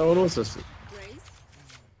 Oh, what was this?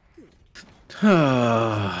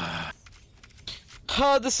 Oh,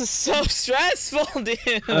 this is so stressful, dude.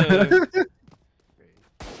 I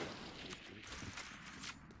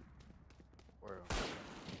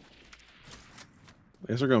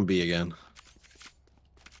guess we're going B again.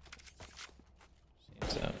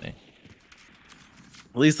 Seems that way.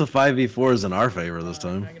 At least the 5v4 is in our favor this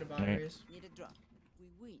time. Negative batteries. Need a drop. We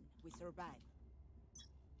win. We survive.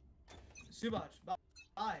 Subach,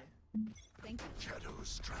 bye. Thank you.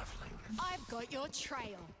 Shadows traveling. I've got your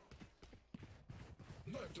trail.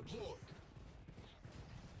 Knife deployed.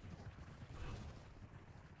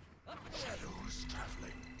 Shadows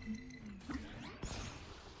traveling.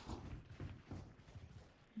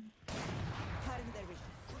 Cutting their vision.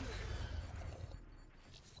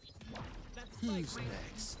 Who's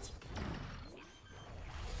next?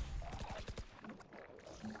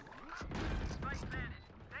 Spike planted.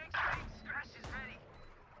 Thanks, mate. Stress is ready.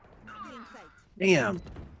 Stealing sight. Damn.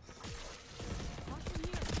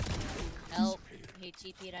 Help. He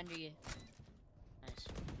TP'd under you. Nice.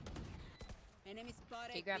 Enemy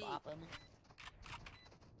spotted. Okay, grab B. Op him.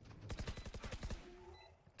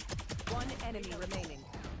 One enemy remaining.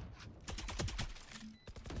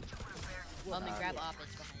 Omen, grab Op,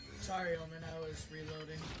 it's behind you. Sorry, Omen, I was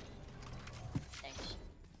reloading. Thanks.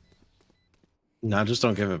 Nah, just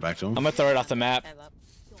don't give it back to him. I'm gonna throw it off the map. Grab Op.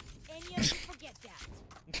 Any of you forget that.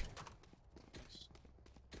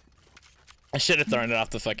 I should have thrown it off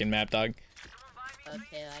the fucking map, dog.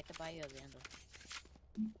 Okay, I could buy you a Vandal.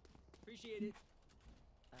 Appreciate it.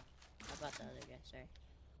 How about the other guy? Sorry.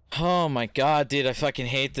 Oh my god, dude, I fucking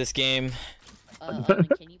hate this game. Omen,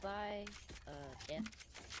 can you buy, yeah?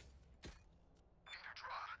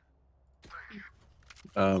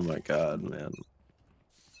 Oh my god, man.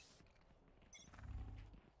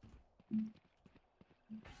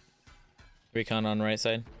 Recon on right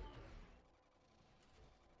side.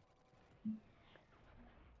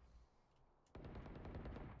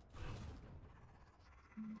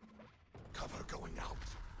 Cover going out.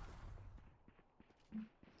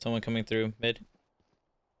 Someone coming through mid.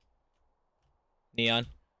 Neon.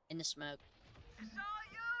 In the smoke. It's all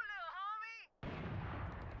you, little homie.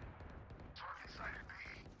 Target sighted B.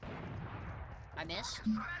 I missed.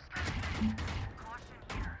 Caution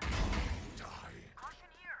here. Die. Caution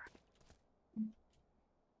here.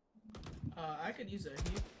 I could use a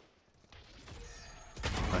heat.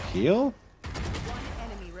 A heal? One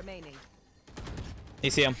enemy remaining. You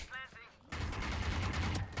see him.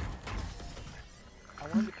 I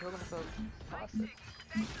wanted to kill them with a plastic.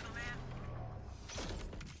 Thanks, little man.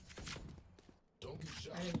 Don't get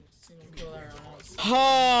shot. I didn't see him kill everyone else.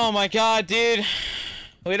 Oh my god, dude.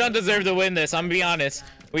 We don't deserve to win this, I'm gonna be honest.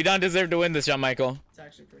 We don't deserve to win this, John Michael. It's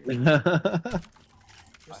actually pretty good. We're I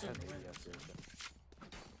still had winning, ADS. so.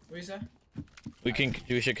 What you say?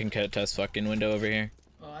 We should contest fucking window over here.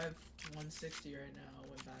 Oh, I have 160 right now. I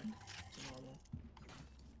went back to normal.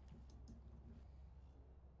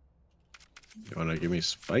 You wanna give me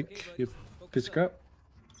spike, you piece of crap?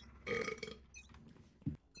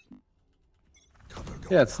 Cover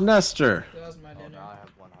going Yeah, it's Nestor. That was my Oh, dinner. now I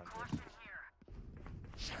have 100.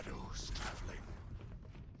 Shadows traveling.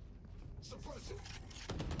 Suppress it.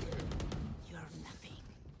 You're nothing.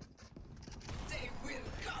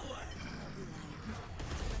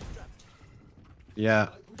 Yeah.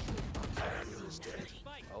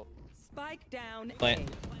 Spike down. Plant.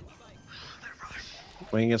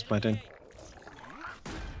 Wing is planting.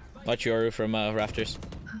 Watch Yoru from rafters.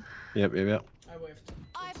 Yep. I whiffed.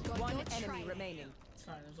 I've got One your enemy trail. remaining. It's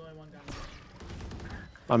fine. There's only one guy.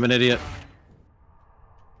 I'm an idiot.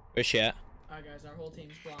 Where's she at? Alright, guys. Our whole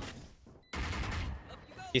team's blind.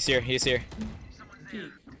 He's here. He's here.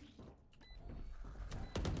 peek.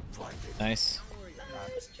 Nice.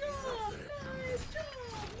 Nice job. Nice job.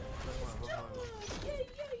 Nice job. Yeah,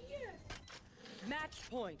 yeah, yeah. Match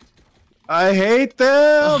point. I hate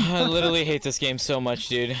them. I literally hate this game so much,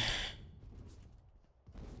 dude.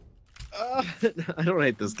 I don't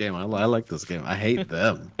hate this game. I like this game. I hate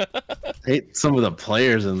them. I hate some of the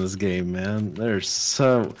players in this game, man. They're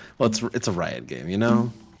so well. It's a riot game, you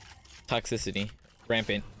know. Toxicity,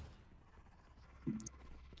 rampant.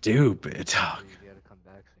 Stupid talk. You gotta come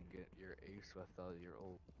back and get your ace without your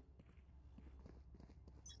ult.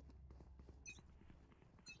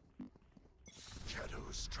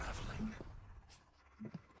 Shadows traveling.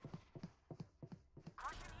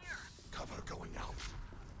 Cover going out.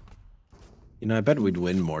 You know, I bet we'd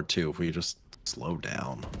win more too if we just slow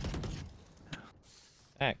down.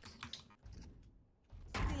 Thanks.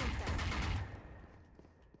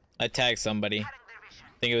 I tagged somebody. I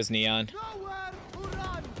think it was Neon.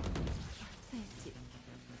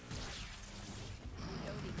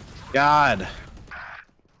 God.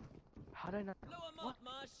 How did I not? What?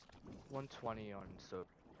 120 on so.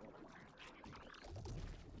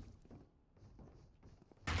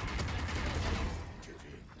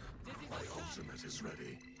 My ultimate is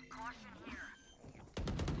ready.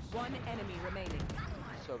 One enemy remaining.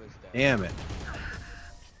 So is that. Damn it.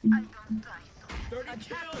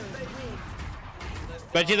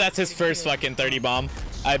 Bet you that's his first fucking 30 bomb.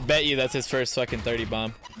 I bet you that's his first fucking 30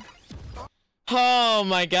 bomb. Oh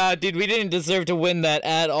my god, dude, we didn't deserve to win that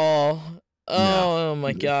at all. Oh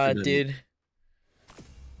my god, dude.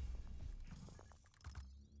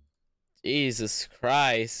 Jesus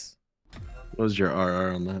Christ. What was your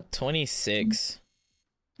RR on that? 26.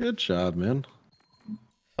 Good job, man.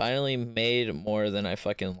 Finally made more than I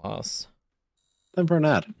fucking lost. Time for an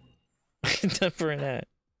ad. Time for an ad.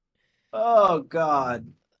 Oh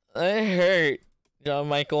God. It hurt, John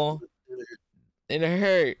Michael. It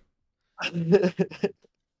hurt.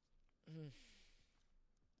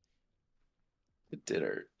 It did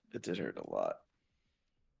hurt. It did hurt a lot.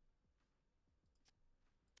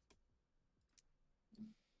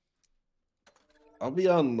 I'll be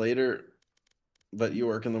on later, but you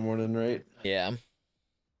work in the morning, right? Yeah.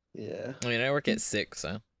 Yeah. I mean, I work at 6,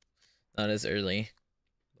 so not as early.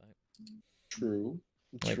 True.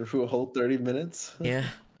 Like- True. A whole 30 minutes. Yeah.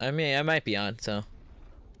 I mean, I might be on, so.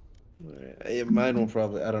 Yeah, mine will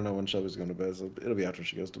probably. I don't know when Shelby's going to bed, so it'll be after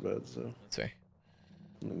she goes to bed. So That's fair.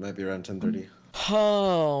 it might be around 10:30.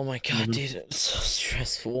 Oh my god, dude, it's so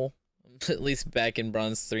stressful. I'm at least back in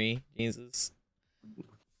Bronze 3. Jesus.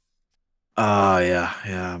 Oh,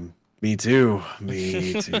 yeah. Me too.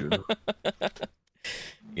 Me too.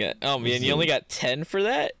 Yeah. Oh man, you only got 10 for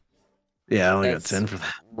that? Yeah, I only That's got 10 for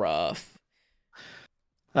that. Rough.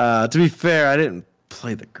 To be fair, I didn't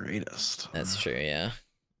play the greatest. That's true, yeah.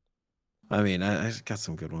 I mean, I got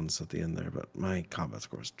some good ones at the end there, but my combat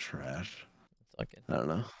score is trash. Fucking. I don't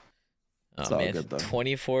know. Oh It's all man, good, though.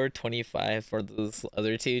 24, 25 for those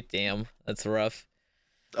other two. Damn, that's rough.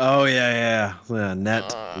 Oh, yeah. Net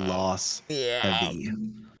loss. Yeah. Heavy.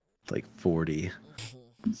 Like 40.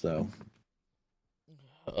 So.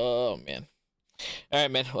 Oh man. All right,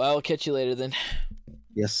 man. Well, I'll catch you later then.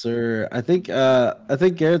 Yes, sir. I think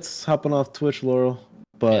Garrett's hopping off Twitch, Laurel.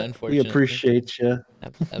 But we unfortunately. appreciate you.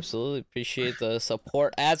 Absolutely appreciate the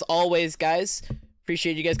support as always, guys.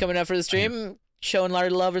 Appreciate you guys coming out for the stream, showing a lot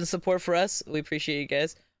of love and support for us. We appreciate you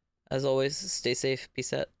guys. As always, stay safe.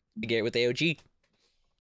 Peace out. Be Garrett with AOG.